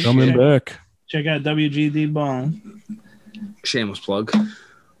 everybody. Coming back. Check out WGD Ballin'. Shameless plug.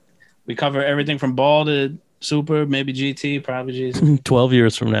 We cover everything from Ball to Super, maybe GT, probably GT. 12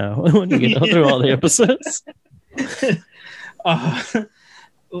 years from now, when you get through all the episodes.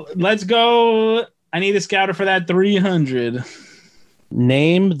 Let's go. I need a scouter for that 300.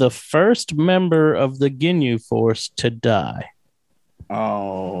 Name the first member of the Ginyu Force to die.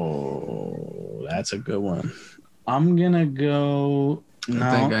 Oh, that's a good one. I'm gonna go. No,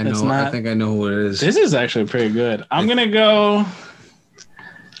 I think I know. Not. I think I know who it is. This is actually pretty good. I'm gonna go.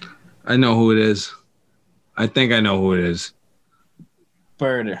 I know who it is. I think I know who it is.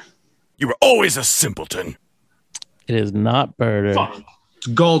 Birder. You were always a simpleton. It is not Birder. Fuck. It's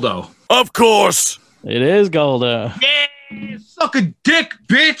Goldo. Of course. It is Goldo. Yeah, suck a dick,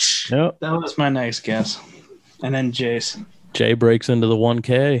 bitch. Nope. That was my next guess. And then Jace. Jay breaks into the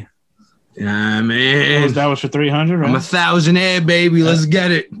 1K. Yeah, man. That was for 300, right? I'm 1,000 air, baby. Let's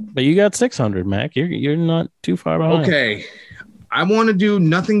get it. But you got 600, Mac. You're not too far behind. Okay. I want to do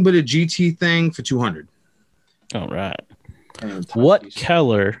nothing but a GT thing for 200. All right. What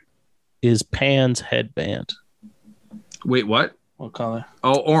color is Pan's headband? Wait, what? What color?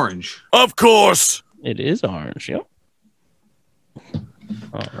 Oh, orange. Of course. It is orange. Yep.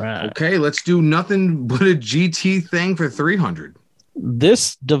 All right. Okay, let's do nothing but a GT thing for 300.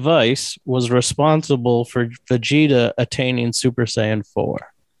 This device was responsible for Vegeta attaining Super Saiyan 4.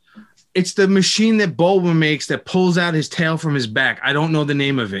 It's the machine that Bulma makes that pulls out his tail from his back. I don't know the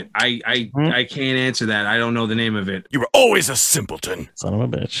name of it. I can't answer that. I don't know the name of it. You were always a simpleton. Son of a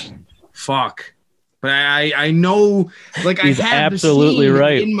bitch. Fuck. But I know, like, He's I have absolutely the scene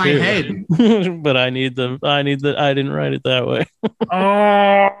right in my too. head. But I didn't write it that way.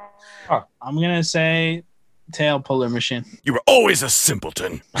 I'm gonna say tail puller machine. You were always a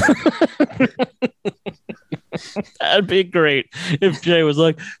simpleton. That'd be great if Jay was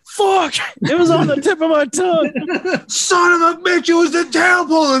like, fuck, it was on the tip of my tongue. Son of a bitch, it was the tail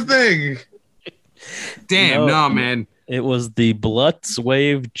puller thing. Damn, no, man. It was the Blutz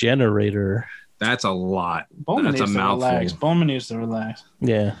wave generator. That's a lot. Bowman That's a needs to mouthful. relax. Bowman needs to relax.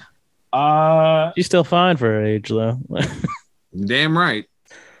 Yeah. She's still fine for her age, though. Damn right.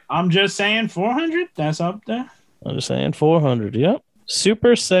 I'm just saying 400. That's up there. I'm just saying 400. Yep.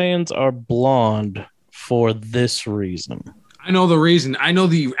 Super Saiyans are blonde for this reason. I know the reason. I know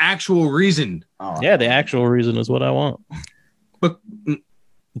the actual reason. Yeah, the actual reason is what I want. But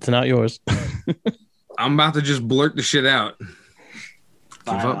it's not yours. I'm about to just blurt the shit out.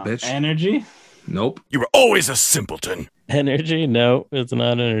 Give up, bitch. Energy? Nope. You were always a simpleton. Energy? No, it's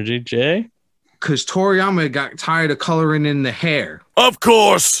not energy. Jay? Because Toriyama got tired of coloring in the hair. Of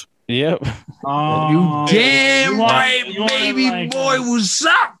course. Yep. You damn right, baby boy. What's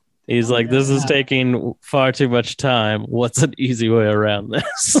up? He's like, this is taking far too much time. What's an easy way around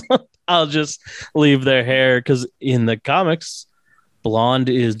this? I'll just leave their hair, because in the comics, blonde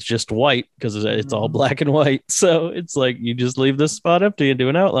is just white because it's all black and white. So it's like you just leave this spot empty and do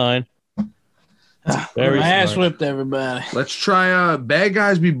an outline. Very ass whipped everybody. Let's try bad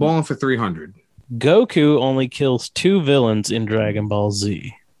guys be balling for 300. Goku only kills 2 villains in Dragon Ball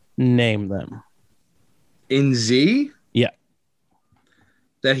Z. Name them. In Z? Yeah.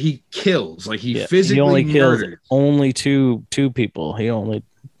 That he kills. Like he physically he only kills murdered. only two people. He only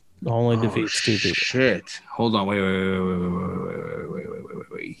defeats 2 people. Shit. Hold on. Wait.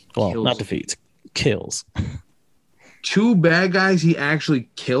 Well, Kills. not defeats. Kills. 2 bad guys he actually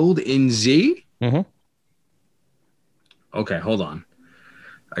killed in Z? Mm-hmm. Okay, hold on.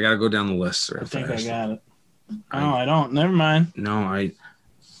 I gotta go down the list. I think I got it. Oh, I don't. Never mind. No,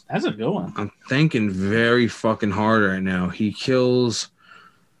 That's a good one. I'm thinking very fucking hard right now. He kills.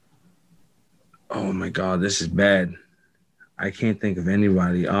 Oh my god, this is bad. I can't think of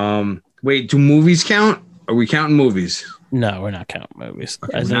anybody. Wait, do movies count? Are we counting movies? No, we're not counting movies.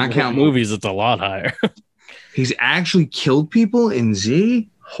 Okay, As we're in not counting movies. It's a lot higher. He's actually killed people in Z?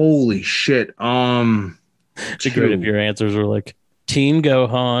 Holy shit. It'd be great if your answers were like Teen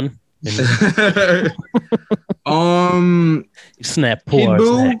Gohan. Snap Kid poor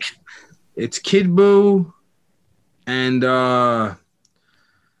Buu. neck. It's Kid Buu, and I'm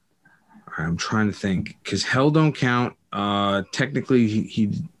trying to think because Hell don't count. Technically,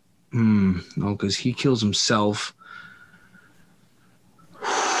 he no, because he kills himself.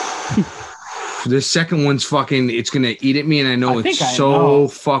 This second one's fucking. It's gonna eat at me, and I know it's so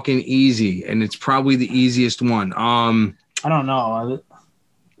fucking easy, and it's probably the easiest one. I don't know.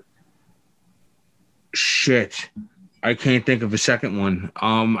 Shit. I can't think of a second one.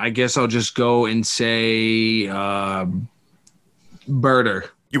 I guess I'll just go and say Birder.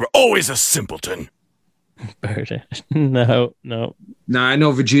 You were always a simpleton. Birder. No. Nah, I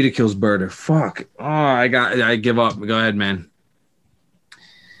know Vegeta kills Birder. Fuck. Oh, I give up. Go ahead, man.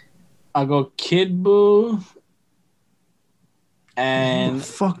 I'll go Kid Buu. And what the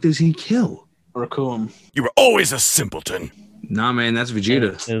fuck does he kill? Raccoon. You were always a simpleton. Nah, man, that's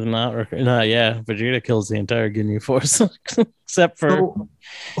Vegeta. It's not. No, yeah, Vegeta kills the entire Ginyu Force except for. So,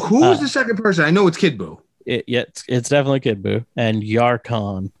 who's the second person? I know it's Kid Buu. It's definitely Kid Buu and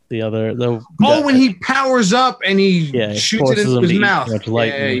Yarkon, the other. When he powers up and he shoots it into his mouth.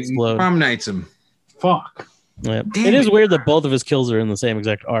 He prominates him. Fuck. Yeah. It is weird that both of his kills are in the same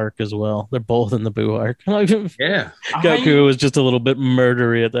exact arc as well. They're both in the Buu arc. Yeah. Goku was just a little bit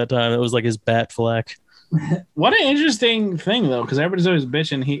murdery at that time. It was like his bat flak. What an interesting thing, though, because everybody's always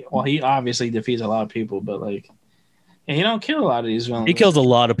bitching. He obviously defeats a lot of people, but like, he don't kill a lot of these villains. He kills a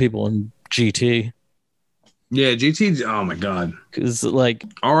lot of people in GT. Yeah, GT. Oh my god. Because like,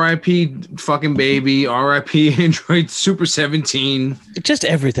 R.I.P. fucking baby. R.I.P. Android Super 17. Just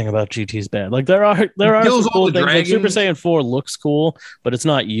everything about GT is bad. Like there are some cool things. Like Super Saiyan 4 looks cool, but it's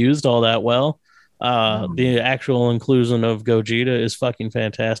not used all that well. The actual inclusion of Gogeta is fucking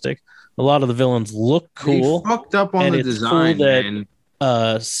fantastic. A lot of the villains look cool. They fucked up on the design, cool that,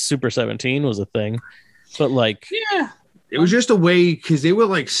 man. Super 17 was a thing, but like, yeah, it was just a way because they were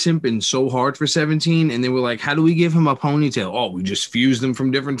like simping so hard for 17, and they were like, "How do we give him a ponytail? Oh, we just fuse them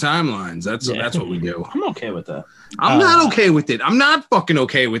from different timelines. That's what we do." I'm okay with that. I'm not okay with it. I'm not fucking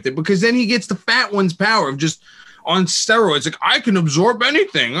okay with it because then he gets the fat one's power of just on steroids. Like I can absorb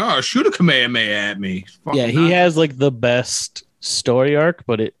anything. Oh, shoot a Kamehameha at me. He has like the best story arc,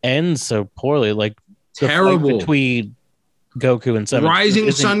 but it ends so poorly. Like terrible between Goku and 17.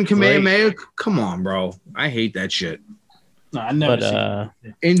 Rising Sun Kamehameha. Come on, bro. I hate that shit. No, I never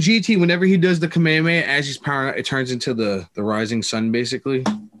seen in GT, whenever he does the Kamehameha as he's powering, it turns into the rising sun, basically,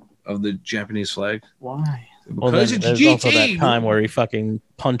 of the Japanese flag. Why? Because it's there's GT. Also that time where he fucking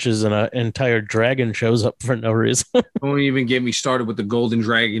punches and an entire dragon shows up for no reason. Don't even get me started with the golden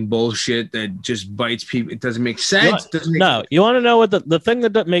dragon bullshit that just bites people. It doesn't make sense. You want to know what the thing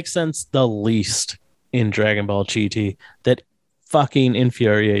that makes sense the least in Dragon Ball GT that fucking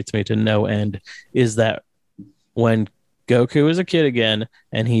infuriates me to no end is that when Goku is a kid again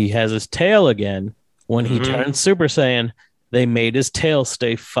and he has his tail again, when he turns Super Saiyan, they made his tail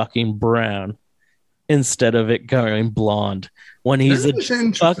stay fucking brown instead of it going blonde. When he's a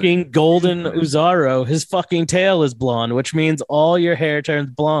fucking golden Uzaro, his fucking tail is blonde, which means all your hair turns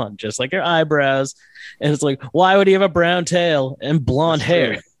blonde, just like your eyebrows. And it's like, why would he have a brown tail and blonde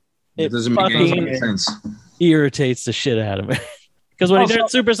hair? It doesn't make any sense. Irritates the shit out of me. Because when he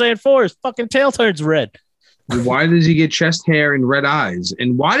turns Super Saiyan 4, his fucking tail turns red. Why does he get chest hair and red eyes?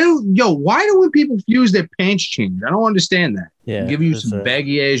 And why do when people fuse their pants change? I don't understand that. Yeah, give you some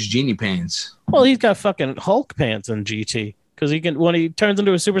baggy ass genie pants. Well, he's got fucking Hulk pants in GT because when he turns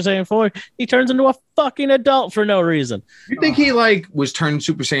into a Super Saiyan 4, he turns into a fucking adult for no reason. You think he was turning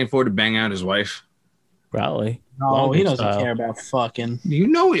Super Saiyan 4 to bang out his wife? Probably. No, he doesn't care about fucking.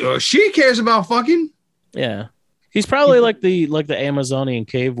 She cares about fucking. Yeah. He's probably like the Amazonian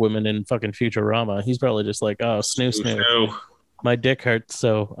cave women in fucking Futurama. He's probably just like, oh, snoo. My dick hurts,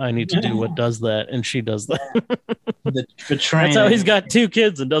 so I need to do what does that, and she does that. That's how he's got 2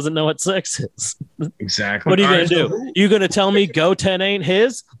 kids and doesn't know what sex is. Exactly. What are you gonna do? You gonna tell me Goten ain't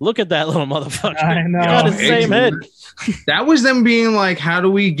his? Look at that little motherfucker. I know. He got his same head. That was them being like, how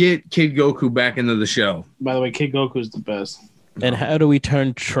do we get Kid Goku back into the show? By the way, Kid Goku is the best. And how do we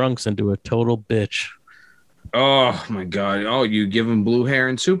turn Trunks into a total bitch? Oh my god! Oh, you give him blue hair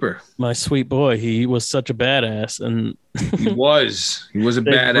and Super. My sweet boy, he was such a badass, and he was a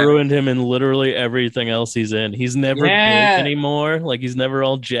badass. Ruined him in literally everything else he's in. He's never big anymore. Like he's never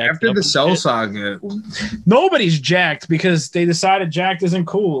all jacked. After the Cell Saga, nobody's jacked because they decided jacked isn't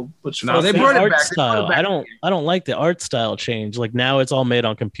cool. Which they brought it back. Style. I don't like the art style change. Like now it's all made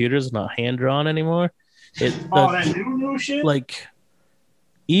on computers, not hand drawn anymore. That new shit. Like.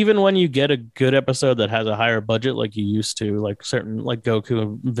 even when you get a good episode that has a higher budget, like you used to, like certain like Goku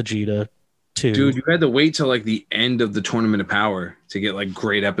and Vegeta 2. Dude, you had to wait till like the end of the Tournament of Power to get like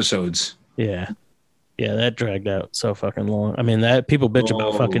great episodes. Yeah, that dragged out so fucking long. I mean, that people bitch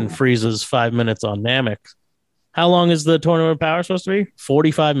about fucking Frieza's 5 minutes on Namek. How long is the Tournament of Power supposed to be?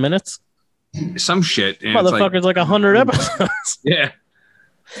 45 minutes? Some shit. Motherfucker's like 100 episodes. Yeah.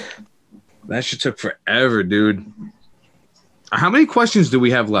 That shit took forever, dude. How many questions do we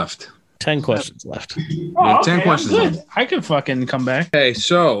have left? 10 questions left. Oh, 10 questions left. I could fucking come back. Okay,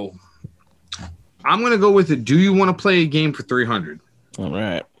 so I'm going to go with it. Do you want to play a game for 300? All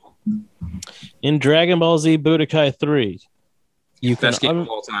right. In Dragon Ball Z Budokai 3, you can... Best game of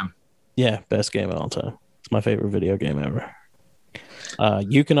all time. Yeah, best game of all time. It's my favorite video game ever.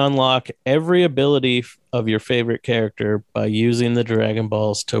 You can unlock every ability of your favorite character by using the Dragon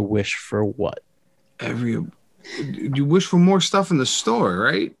Balls to wish for what? You wish for more stuff in the store,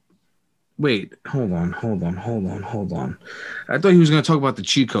 right? Wait, hold on. I thought he was going to talk about the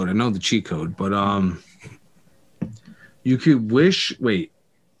cheat code. I know the cheat code, but you could wish. Wait.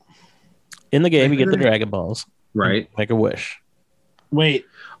 In the game, you get the Dragon Balls. Right. Make a wish. Wait.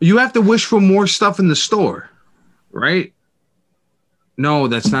 You have to wish for more stuff in the store, right? No,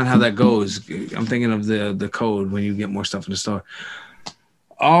 that's not how that goes. I'm thinking of the code when you get more stuff in the store.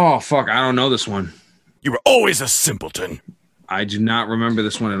 Oh, fuck. I don't know this one. You were always a simpleton. I do not remember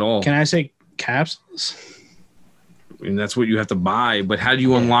this one at all. Can I say capsules? I mean, that's what you have to buy, but how do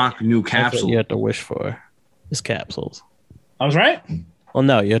you unlock new That's capsules? what you have to wish for is capsules. I was right. Well,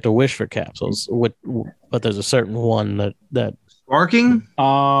 no, you have to wish for capsules, but there's a certain one that Sparking?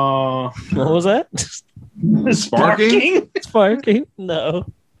 what was that? Sparking? Sparking? No.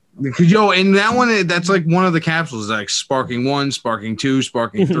 Because, in that one, that's like one of the capsules, like Sparking 1, Sparking 2,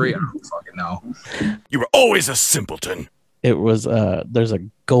 Sparking 3. I don't fucking know. You were always a simpleton. It was there's a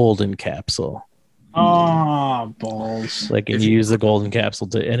golden capsule. Oh, balls. Like, and you use the golden capsule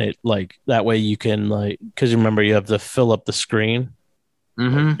and it, like, that way you can, like, because remember, you have to fill up the screen.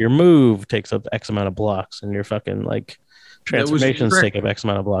 Mm-hmm. Like, your move takes up X amount of blocks, and your fucking, like, transformations take up X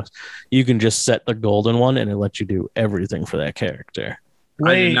amount of blocks. You can just set the golden one, and it lets you do everything for that character.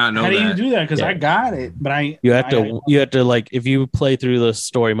 Wait, I did not know how that. do you do that? Because Yeah. I got it, but You have to like, if you play through the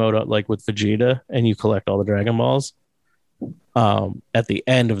story mode like with Vegeta and you collect all the Dragon Balls, at the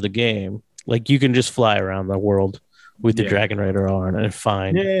end of the game, like, you can just fly around the world with the Dragon Raider on and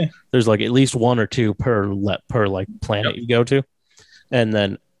find there's like at least one or two per like planet you go to, and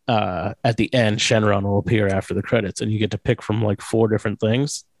then at the end Shenron will appear after the credits, and you get to pick from like 4 different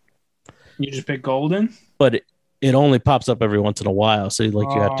things. You just pick golden, but it only pops up every once in a while, so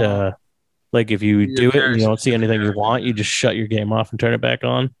like you have to, like, if you do it and you don't see anything you want, you just shut your game off and turn it back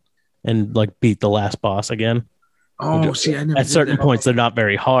on and like beat the last boss again. Oh, see, I never at certain points they're not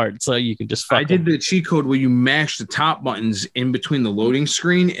very hard, so you can just I did the cheat code where you mash the top buttons in between the loading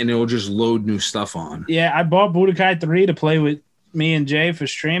screen and it will just load new stuff on. Yeah, I bought Budokai 3 to play with me and Jay for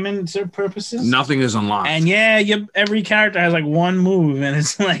streaming purposes. Nothing is unlocked. And every character has like one move, and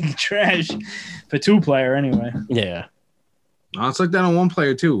it's like trash for 2-player anyway. Yeah. It's like that on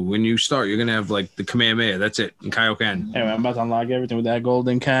 1-player too. When you start, you're gonna have like the Kamehameha. That's it. And Kaioken. Anyway, I'm about to unlock everything with that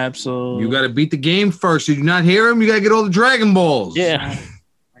golden capsule. You got to beat the game first. Did you not hear him? You got to get all the Dragon Balls. Yeah.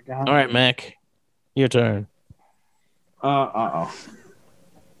 All right, Mac, your turn. I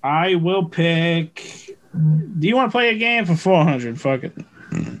will pick. Do you want to play a game for 400? Fuck it.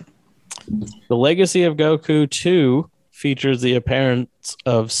 The Legacy of Goku 2 features the appearance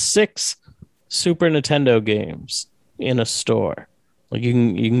of 6 Super Nintendo games in a store. Like, you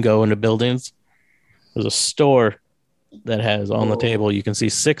can go into buildings. There's a store that has on the table, you can see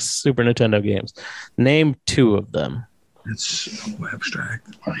 6 Super Nintendo games. Name 2 of them. It's so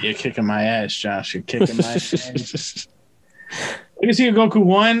abstract. Oh, you're kicking my ass, Josh. You're kicking my ass. Legacy of Goku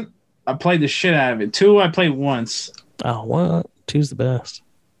 1, I played the shit out of it. 2, I played once. Oh, what? 2's the best.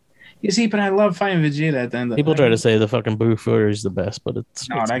 You see, but I love fighting Vegeta at the end of People try to say the fucking Boo Fury is the best, but it's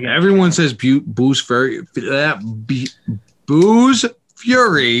everyone says Boo's Fury. Boo's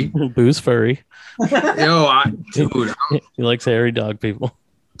Fury. Boo's Furry. Yo, dude. He likes hairy dog people.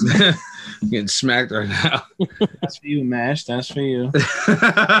 Getting smacked right now. That's for you, Mash. That's for you.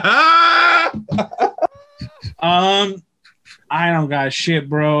 I don't got shit,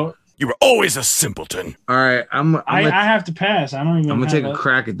 bro. You were always a simpleton. All right, I have to pass. I don't even. I'm gonna take a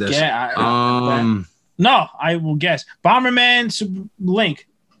crack at this. No, I will guess. Bomberman Link.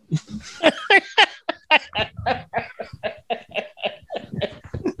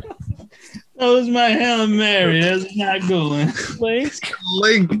 That was my Hail Mary. That's not going. Link.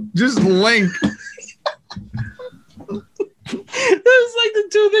 Just Link. It was like the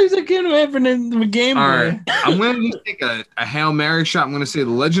two things that came to happen in the Game Boy. All right, I'm gonna just take a Hail Mary shot. I'm gonna say The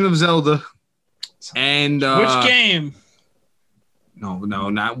Legend of Zelda, and Which game? No,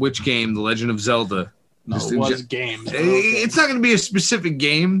 not which game. The Legend of Zelda. No, it was games. It's not gonna be a specific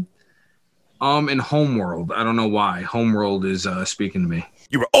game. In Homeworld, I don't know why. Homeworld is speaking to me.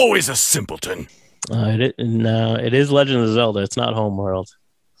 You were always a simpleton. It is Legend of Zelda. It's not Homeworld.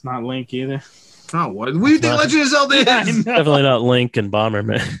 It's not Link either. Oh, what do you think Legend of Zelda is? Definitely not Link and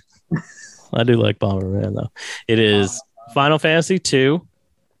Bomberman. I do like Bomberman though. It is Final Fantasy II.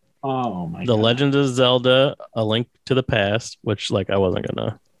 Oh my! The Legend of Zelda: A Link to the Past, which I wasn't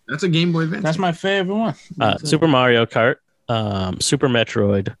gonna. That's a Game Boy Advance. That's my favorite one. Super Mario Kart, Super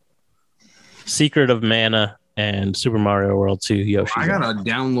Metroid, Secret of Mana, and Super Mario World 2 Yoshi. I gotta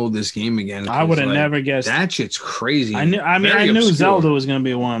download this game again. I would have never guessed. That shit's crazy. I knew Zelda was gonna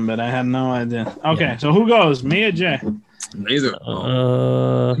be one, but I had no idea. Okay, so who goes? Me or Jay? Neither.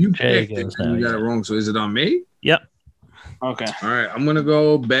 You Jay picked it goes and you got it wrong. So is it on me? Yep. Okay. All right. I'm gonna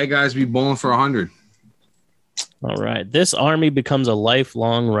go. Bad guys be bowling for 100. All right. This army becomes a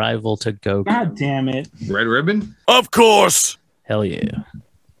lifelong rival to Goku. God damn it! Red Ribbon. Of course. Hell yeah.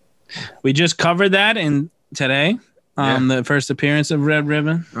 We just covered that today. The first appearance of Red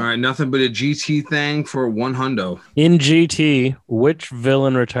Ribbon. All right. Nothing but a GT thing for 100. In GT, which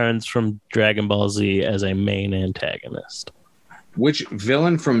villain returns from Dragon Ball Z as a main antagonist? Which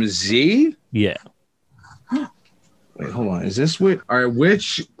villain from Z? Yeah. Wait, hold on. Is this what? All right.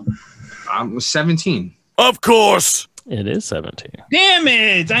 Which? I'm 17. Of course. It is 17. Damn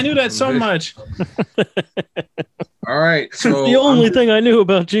it! I knew that so much. All right. So It's the only thing I knew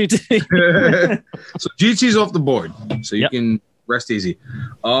about GT. So GT's off the board, so you can rest easy.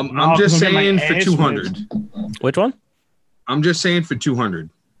 I'm just saying for 200. Which one? I'm just saying for 200.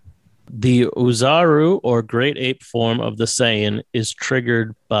 The Uzaru or Great Ape form of the Saiyan is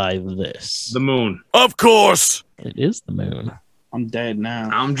triggered by this. The moon. Of course. It is the moon. I'm dead now.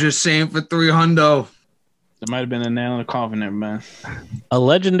 I'm just saying for 300. There might have been a nail in the coffin there, man. A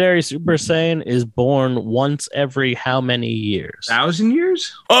legendary Super Saiyan is born once every how many years? 1,000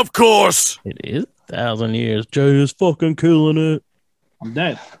 years? Of course. It is 1,000 years. Jay is fucking killing it. I'm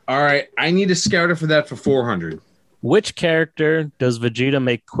dead. All right. I need a scouter for that for 400. Which character does Vegeta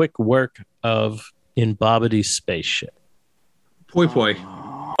make quick work of in Babidi's spaceship? Poi Poi.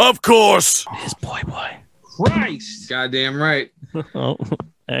 Of course. It is Poi Poi. Christ. Goddamn right. Oh,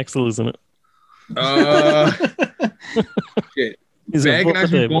 Axel, isn't it? Shit. He's Bad gonna guys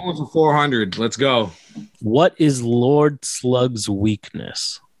flip be the table. going for 400. Let's go. What is Lord Slug's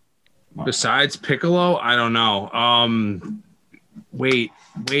weakness? Besides Piccolo, I don't know. Wait.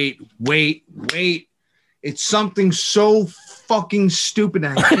 It's something so fucking stupid.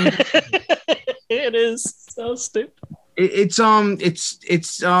 I can't. It is so stupid. It's sound.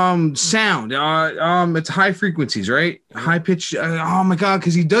 It's high frequencies, right? High pitch. Oh my god,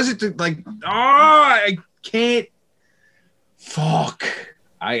 because he does it to I can't. Fuck.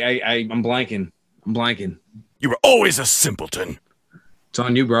 I'm blanking. You were always a simpleton. It's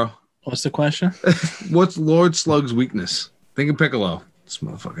on you, bro. What's the question? What's Lord Slug's weakness? Think of Piccolo. This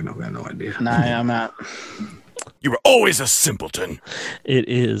motherfucker got no idea. Nah, I'm out. You were always a simpleton. It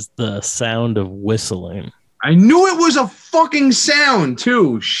is the sound of whistling. I knew it was a fucking sound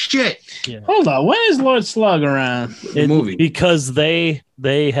too. Shit. Yeah. Hold on. When is Lord Slug around? Movie. Because they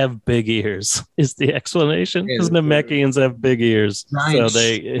have big ears is the explanation. Because Namekians have big ears. Giant so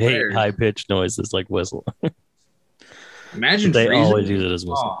they squares. hate high-pitched noises like whistle. Imagine they Frieza. always use it as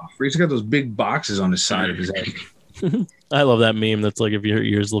whistle. Oh, Frieza got those big boxes on his side of his head. I love that meme that's like, if your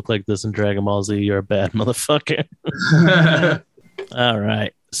ears look like this in Dragon Ball Z, you're a bad motherfucker. All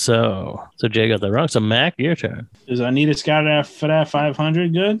right. So Jay got that wrong. So Mac, your turn. Does I need a scout for that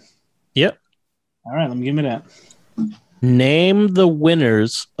 500? Good. Yep. All right. Let me give me that. Name the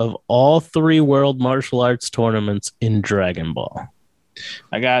winners of all 3 world martial arts tournaments in Dragon Ball.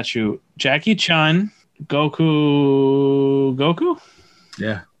 I got you. Jackie Chun, Goku.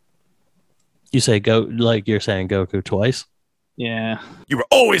 Yeah. You say go like you're saying Goku twice? Yeah. You were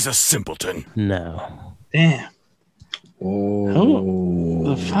always a simpleton. No. Damn. Oh.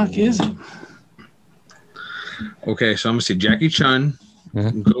 Who the fuck is it? Okay, so I'm gonna say Jackie Chun,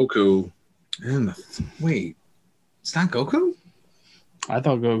 Mhm. Goku, and wait, it's not Goku. I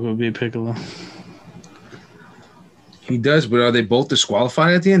thought Goku would be Piccolo. He does, but are they both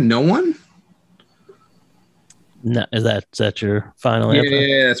disqualified at the end? No one. No, is that your final answer?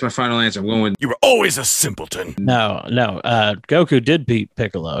 Yeah, that's my final answer. I'm going with. You were always a simpleton. No. Goku did beat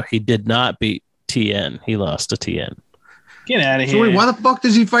Piccolo. He did not beat Tien. He lost to Tien. Get out of So here. wait, why the fuck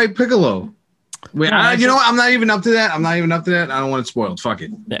does he fight Piccolo? Wait, you know what? I'm not even up to that. I don't want it spoiled. Fuck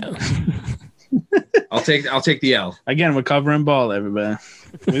it. Yeah. I'll take the L. Again, we're covering ball, everybody.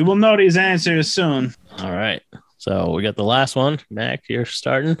 We will know these answers soon. All right. So we got the last one. Mac, you're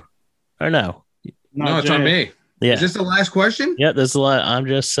starting? Or no? No, it's on me. Yeah. Is this the last question? Yeah, this is a lot. I'm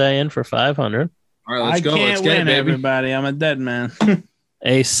just saying for 500. All right, let's go. Let's get it, baby. Everybody. I'm a dead man.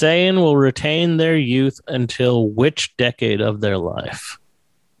 A Saiyan will retain their youth until which decade of their life?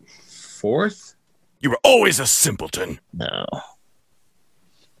 4th? You were always a simpleton. No.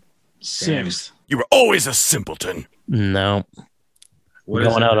 6th. You were always a simpleton. No. What We're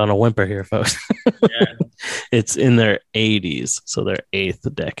going out on a whimper here, folks. Yeah. It's in their 80s, so their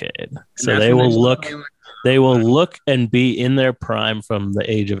 8th decade. So that's they when will look and be in their prime from the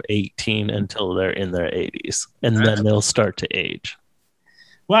age of 18 until they're in their 80s, and then they'll start to age.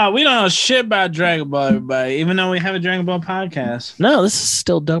 Wow, we don't know shit about Dragon Ball, everybody, even though we have a Dragon Ball podcast. No, this is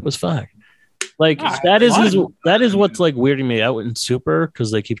still dope as fuck. Like that is what's like weirding me out in Super,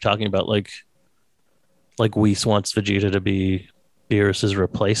 because they keep talking about like Whis wants Vegeta to be Beerus's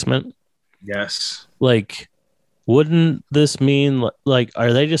replacement. Yes. Like, wouldn't this mean like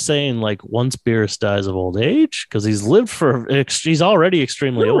are they just saying like once Beerus dies of old age, because he's already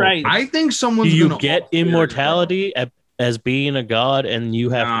extremely old? Right. I think someone's Do you gonna get immortality as being a god, and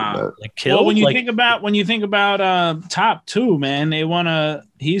you have to like kill? Well, when you think about top 2, man,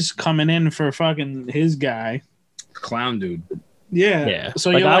 he's coming in for fucking his guy. Clown dude. Yeah.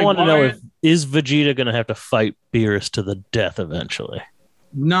 So like, I want to know is Vegeta gonna have to fight Beerus to the death eventually?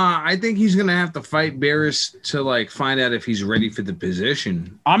 Nah, I think he's gonna have to fight Beerus to like find out if he's ready for the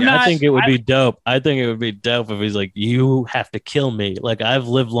position. I think it would be dope. I think it would be dope if he's like, you have to kill me. Like, I've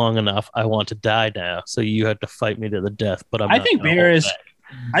lived long enough. I want to die now, so you have to fight me to the death. But I think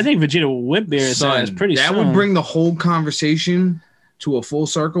Vegeta will whip Beerus ass pretty soon. That would bring the whole conversation to a full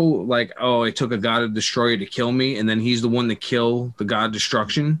circle. Like, oh, it took a god destroyer to kill me, and then he's the one to kill the god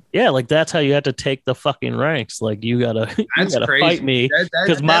destruction. Yeah, like that's how you have to take the fucking ranks. Like, you gotta fight me,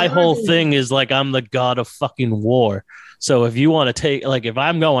 because my whole thing is like I'm the god of fucking war. So if you want to take, like, if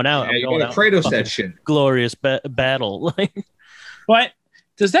I'm going out, I'm going out. Kratos that shit. Glorious battle. But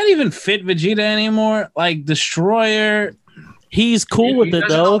does that even fit Vegeta anymore? Like, destroyer. He's cool with it,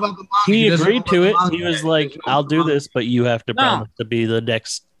 though. He agreed to it. He was like, I'll do this, but you have to promise to be the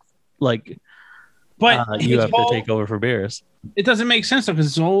next, like, but you have to take over for Beerus. It doesn't make sense, though, because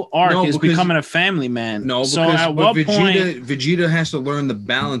his whole arc is becoming a family man. No, because at what point Vegeta has to learn the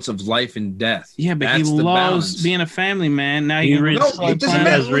balance of life and death. Yeah, but he loves being a family man. Now he read his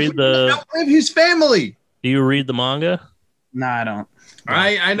family. Do you read the manga? No, I don't.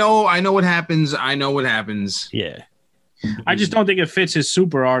 I know what happens. I know what happens. Yeah. I just don't think it fits his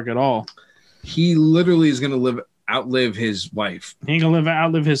super arc at all. He literally is going to outlive his wife. He ain't going to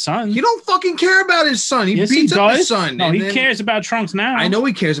outlive his son. He don't fucking care about his son. He beats up his son. No, he cares about Trunks now. I know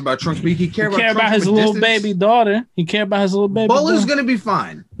he cares about Trunks, but he cares about his little baby daughter. He cares about his little baby daughter. Buller's going to be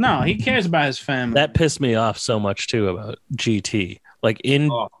fine. No, he cares about his family. That pissed me off so much, too, about GT. Like,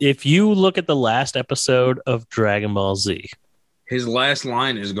 if you look at the last episode of Dragon Ball Z, his last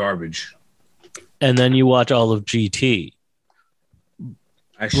line is garbage. And then you watch all of GT.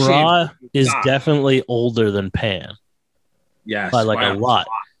 Bra is definitely older than Pan. Yes. By like a lot.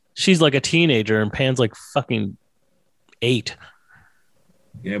 She's like a teenager and Pan's like fucking 8.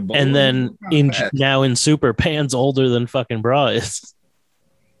 Yeah, and then now in Super, Pan's older than fucking Bra is.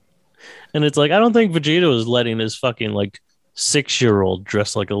 And it's like, I don't think Vegeta was letting his fucking like 6-year-old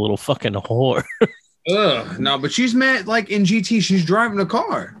dress like a little fucking whore. Ugh, no, but she's mad. Like in GT, she's driving a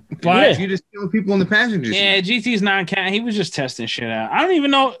car. But she just killing people in the passenger seat. Yeah, GT's non-cat. He was just testing shit out. I don't even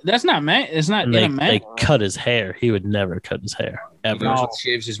know. That's not man. It's not in a man. They cut his hair. He would never cut his hair ever. He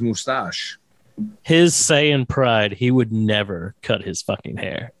shaves his mustache. His Saiyan pride. He would never cut his fucking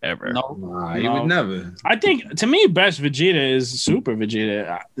hair ever. He would never. I think to me, best Vegeta is Super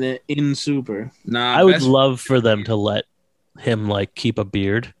Vegeta in Super. I would love for them to let him like keep a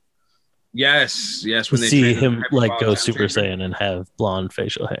beard. Yes. When they see him like go Super Saiyan and have blonde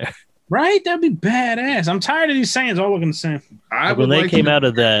facial hair, right? That'd be badass. I'm tired of these Saiyans all looking the same. Like when they came out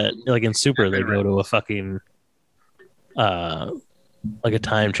of that, like in Super, they go to a fucking like a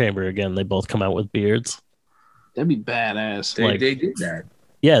time chamber again. They both come out with beards. That'd be badass. They did that.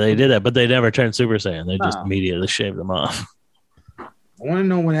 Yeah, they did that, but they never turned Super Saiyan. They just immediately shaved them off. I want to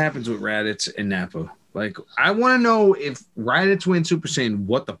know what happens with Raditz and Nappa. Like, I want to know if Raditz went Super Saiyan,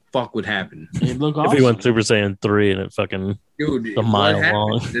 what the fuck would happen? It'd look awesome. If he went Super Saiyan 3 and it fucking a mile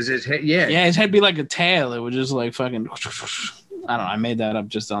long. Does his head, his head be like a tail. It would just like fucking. I don't know. I made that up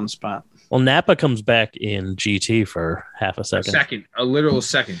just on the spot. Well, Nappa comes back in GT for half a second. A literal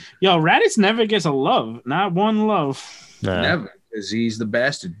second. Yo, Raditz never gets a love. Not one love. No. Never, because he's the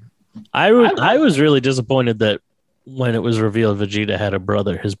bastard. I was really disappointed that when it was revealed Vegeta had a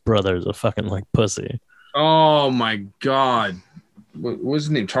brother, his brother's a fucking like pussy. Oh my god. What was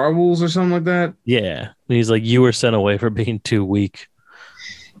his name? Tarwools or something like that? Yeah. He's like, you were sent away for being too weak.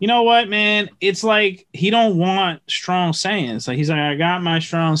 You know what, man? It's like he don't want strong Saiyans. Like he's like, I got my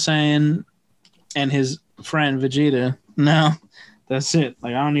strong Saiyan and his friend Vegeta. No, that's it.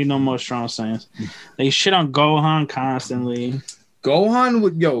 Like I don't need no more strong Saiyans. They shit on Gohan constantly. Gohan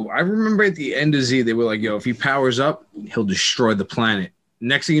would I remember at the end of Z, they were like, if he powers up, he'll destroy the planet.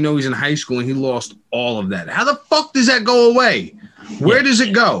 Next thing you know, he's in high school and he lost all of that. How the fuck does that go away? Where does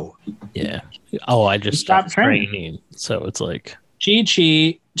it go? Yeah. Oh, I just stopped training. So it's like Chi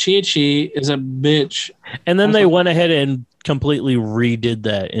is a bitch. And then they went ahead and completely redid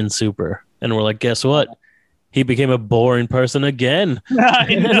that in Super. And we're like, guess what? He became a boring person again.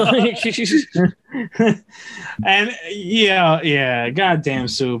 I know. And yeah, goddamn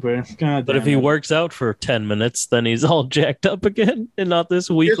Super. But if he works out for 10 minutes, then he's all jacked up again and not this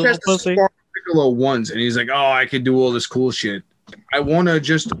weak little pussy. Piccolo once, and he's like, I could do all this cool shit. I want to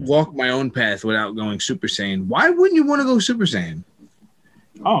just walk my own path without going Super Saiyan. Why wouldn't you want to go Super Saiyan?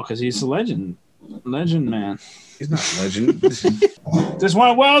 Oh, because he's a legend. Legend, man. He's not a legend. This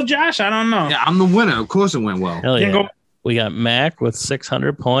went well, Josh? I don't know. Yeah, I'm the winner. Of course it went well. Hell yeah. We got Mac with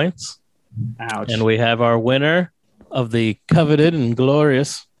 600 points. Ouch. And we have our winner of the coveted and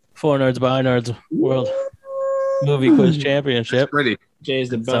glorious 4 Nerds by Nerds World Movie Quiz Championship. That's pretty. Jay's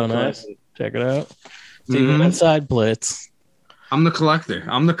the best. So nice. Check it out. Steven Inside Blitz. I'm the collector.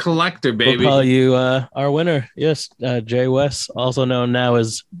 I'm the collector, baby. We'll call you our winner. Yes, Jay West, also known now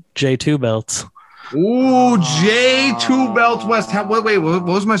as J2 Belts. Ooh, J2 Belts West. Wait, what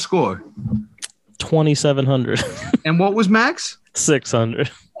was my score? 2,700. And what was Max? 600.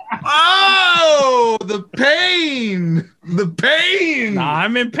 Oh, the pain. The pain. Nah,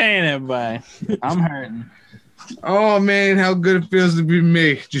 I'm in pain, everybody. I'm hurting. Oh, man, how good it feels to be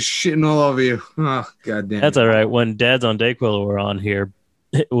me. Just shitting all over you. Oh, goddamn. That's all right. When Dads on Dayquil were on here,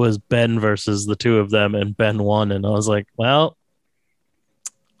 it was Ben versus the two of them, and Ben won. And I was like, well,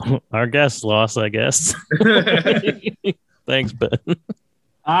 our guest lost, I guess. Thanks, Ben.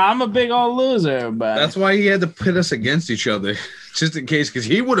 I'm a big old loser, everybody. That's why he had to pit us against each other, just in case, because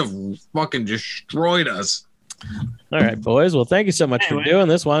he would have fucking destroyed us. All right, boys. Well, thank you so much for doing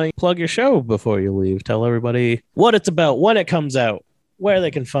this. Why don't you plug your show before you leave? Tell everybody what it's about, when it comes out, where they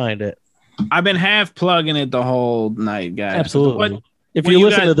can find it. I've been half plugging it the whole night, guys. Absolutely. If you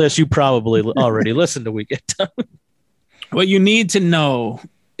listen to this, you probably already listened to We Get Done. What you need to know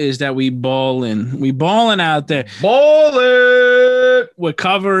is that we balling. We balling out there. Ballin'! We're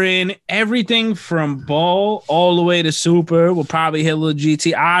covering everything from ball all the way to super. We'll probably hit a little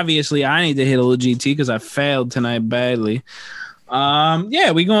GT. Obviously, I need to hit a little GT because I failed tonight badly.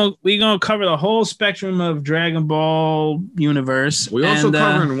 Yeah, we're gonna cover the whole spectrum of Dragon Ball universe. We also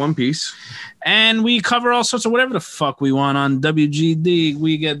cover in One Piece. And we cover all sorts of whatever the fuck we want on WGD.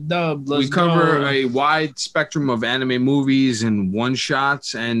 We get dubbed. We cover a wide spectrum of anime movies and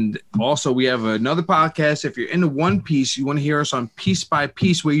one-shots. And also we have another podcast. If you're into One Piece, you want to hear us on Piece by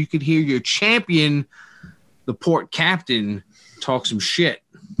Piece, where you could hear your champion, the port captain, talk some shit.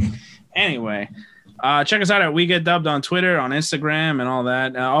 Anyway, check us out at We Get Dubbed on Twitter, on Instagram, and all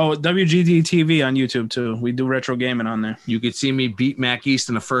that. WGD TV on YouTube, too. We do retro gaming on there. You could see me beat Mac East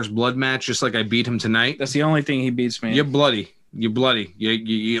in the first blood match, just like I beat him tonight. That's the only thing he beats me. You're bloody. You're bloody.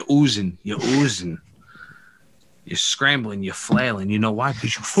 You're oozing. You're oozing. You're scrambling. You're flailing. You know why?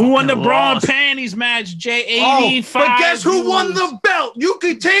 Because you fucking Who won the bra and lost. panties match? J85. But guess who won the belt? You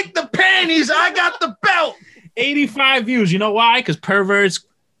can take the panties. I got the belt. 85 views. You know why? Because perverts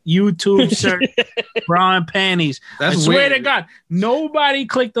YouTube search bra and panties. That's I swear weird. to God, nobody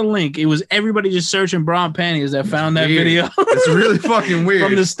clicked the link. It was everybody just searching bra and panties that found that Weird. video. It's really fucking weird.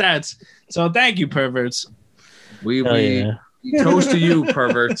 From the stats. So thank you, perverts. We toast to you,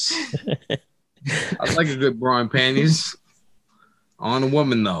 perverts. I like a good bra and panties. On a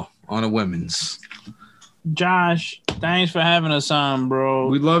woman, though. On a women's. Josh, thanks for having us on, bro.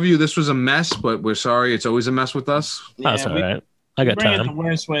 We love you. This was a mess, but we're sorry. It's always a mess with us. That's all right. I got bring time. it the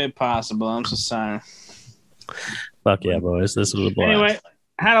worst way possible. I'm so sorry. Fuck yeah, boys. This was a blast. Anyway,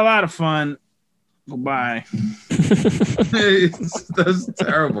 had a lot of fun. Goodbye. That's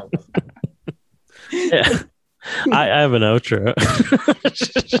terrible. Yeah. I have an outro.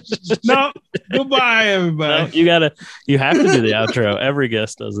 No, goodbye, everybody. No, you have to do the outro. Every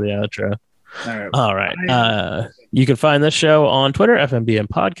guest does the outro. All right. You can find this show on Twitter, FMBN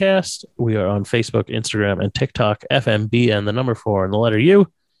Podcast. We are on Facebook, Instagram, and TikTok, FMBN, the number 4 and the letter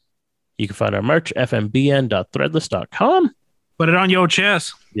U. You can find our merch, fmbn.threadless.com. Put it on your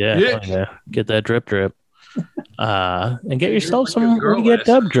chest. Yeah. Get that drip. And get yourself some We Get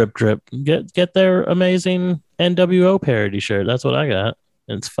Dub drip. Get their amazing NWO parody shirt. That's what I got.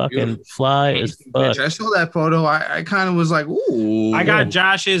 It's fucking fly as fuck. I saw that photo. I kind of was like, ooh. I got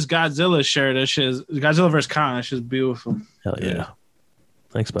Josh's Godzilla shirt. That shit's Godzilla vs. Kong. That shit's beautiful. Hell yeah.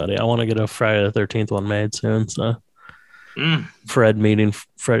 Thanks, buddy. I want to get a Friday the 13th one made soon. So Fred meeting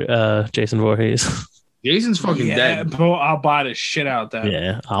Jason Voorhees. Jason's fucking dead. Bro, I'll buy the shit out of that.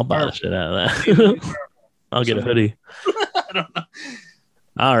 Yeah, I'll buy the shit out of that. I'll get a hoodie. I don't know.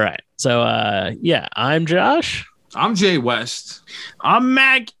 All right. So, I'm Josh. I'm Jay West. I'm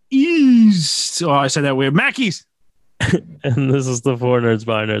Mac East. Oh, I said that weird. Mac East. And this is the 4 Nerds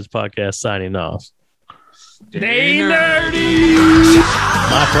by Nerds podcast signing off. Stay nerdy.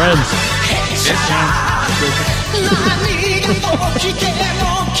 My friends. Yes,